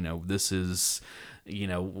comprehensive. This is,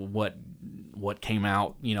 what came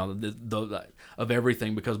out. The of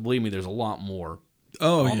everything, because believe me, there's a lot more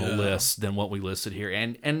on the list than what we listed here.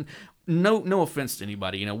 And no offense to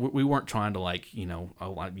anybody. We weren't trying to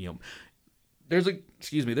there's a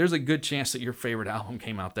good chance that your favorite album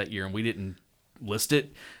came out that year and we didn't list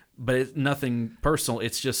it, but it's nothing personal.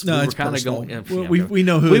 It's just we were kind of going. We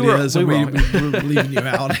know who it is, and we're leaving you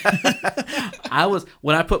out.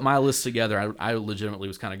 When I put my list together, I legitimately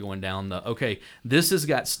was kind of going down this has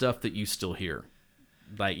got stuff that you still hear.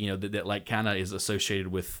 That like kind of is associated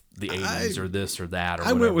with the 80s or this or that. Or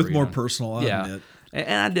I went with more personal. I'll admit. And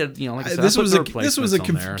I did, like I said, this was a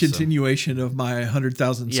continuation of my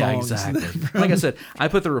 100,000 songs. Yeah, exactly. Like I said, I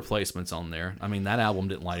put the replacements on there. I mean, that album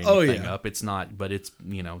didn't light anything up. It's not, but it's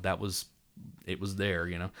it was there.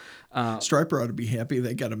 Stryper ought to be happy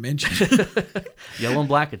they got a mention. Yellow and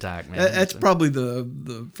Black Attack, man. That's probably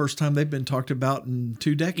the first time they've been talked about in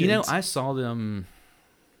 2 decades. I saw them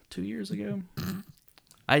 2 years ago.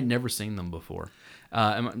 I'd never seen them before.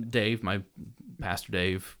 Dave, my pastor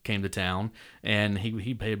Dave, came to town, and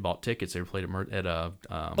he bought tickets. They played at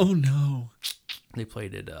oh no, they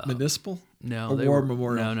played at Municipal. No, War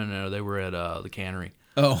Memorial. No. They were at the Cannery.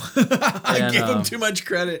 Oh, I gave them too much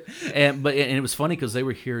credit. And it was funny because they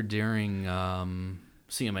were here during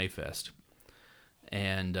CMA Fest,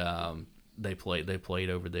 and they played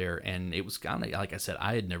over there, and it was kind of like I said,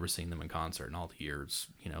 I had never seen them in concert in all the years,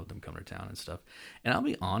 them coming to town and stuff. And I'll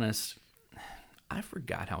be honest, I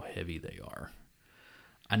forgot how heavy they are.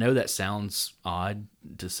 I know that sounds odd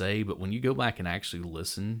to say, but when you go back and actually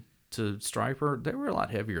listen to Stryper, they were a lot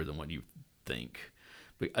heavier than what you think.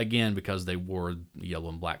 But again, because they wore yellow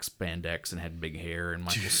and black spandex and had big hair, and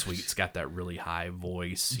Michael Sweet's got that really high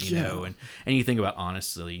voice, you know, and you think about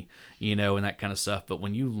Honestly, and that kind of stuff. But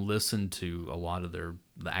when you listen to a lot of the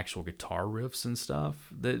actual guitar riffs and stuff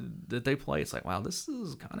that they play, it's like, wow, this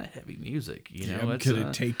is kind of heavy music, I'm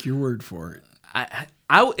gonna take your word for it.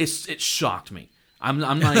 It shocked me. I'm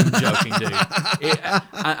not even joking, dude.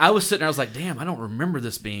 I was sitting there, I was like, damn, I don't remember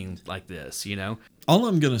this being like this, All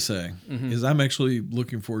I'm going to say is I'm actually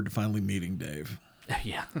looking forward to finally meeting Dave.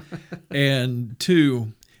 Yeah. And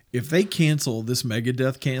 2, if they cancel this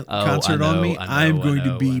Megadeth concert on me, I'm going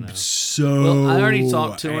to be so I already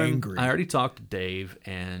talked to angry. him. I already talked to Dave,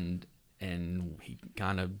 and he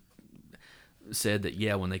kind of said that,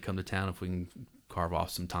 when they come to town, if we can carve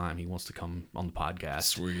off some time, he wants to come on the podcast.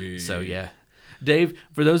 Sweet. So, yeah. Dave,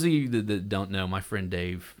 for those of you that don't know, my friend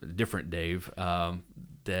Dave, different Dave,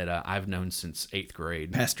 that I've known since 8th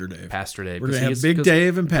grade. Pastor Dave. We're going to have Big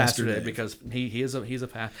Dave and Pastor Dave. Because he's a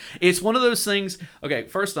pastor. It's one of those things, okay,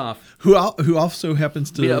 first off. Who also happens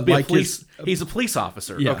to be a police, he's a police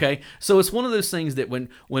officer, okay? So it's one of those things that when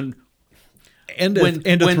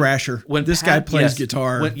a thrasher. When this guy plays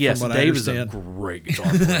guitar. Dave is a great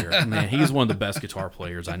guitar player. Man, he's one of the best guitar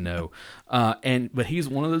players I know. But he's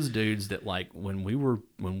one of those dudes that, like, when we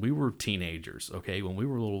were teenagers, okay, when we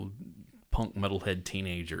were little punk metalhead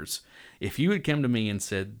teenagers, if you had come to me and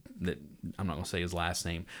said that, I'm not going to say his last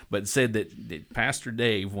name, but said that Pastor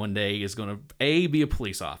Dave one day is going to A, be a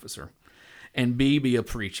police officer, and B, be a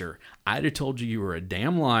preacher, I'd have told you were a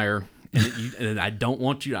damn liar. And I don't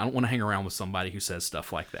want to hang around with somebody who says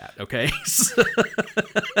stuff like that, okay?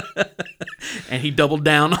 And he doubled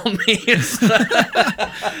down on me.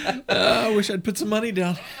 I wish I'd put some money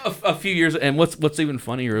down. A few years, and what's even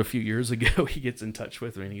funnier, a few years ago, he gets in touch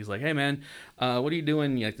with me, and he's like, hey, man, what are you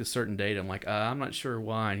doing like this certain date? I'm like, I'm not sure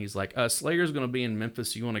why. And he's like, Slayer's going to be in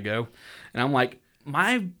Memphis. You want to go? And I'm like,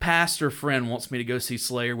 my pastor friend wants me to go see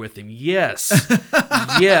Slayer with him. Yes.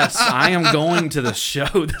 Yes, I am going to the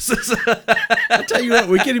show. This is I'll tell you what,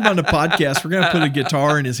 we get him on the podcast. We're going to put a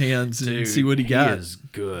guitar in his hands and see what he got. He is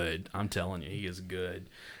good. I'm telling you, he is good.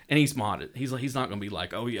 And he's modest. He's not going to be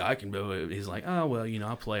like, oh yeah, I can do it. He's like, oh well,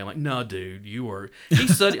 I play. I'm like, no, dude, you were. He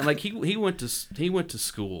studied like he went to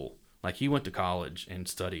school Like, he went to college and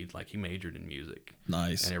studied, like, he majored in music.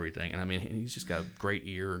 Nice. And everything. And I mean, he's just got a great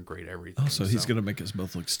ear and great everything. Oh, so he's going to make us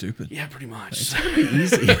both look stupid. Yeah, pretty much. It's going to be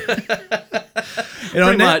easy. And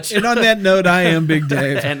on that note, I am Big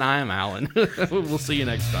Dave. And I am Alan. We'll see you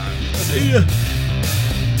next time. See ya.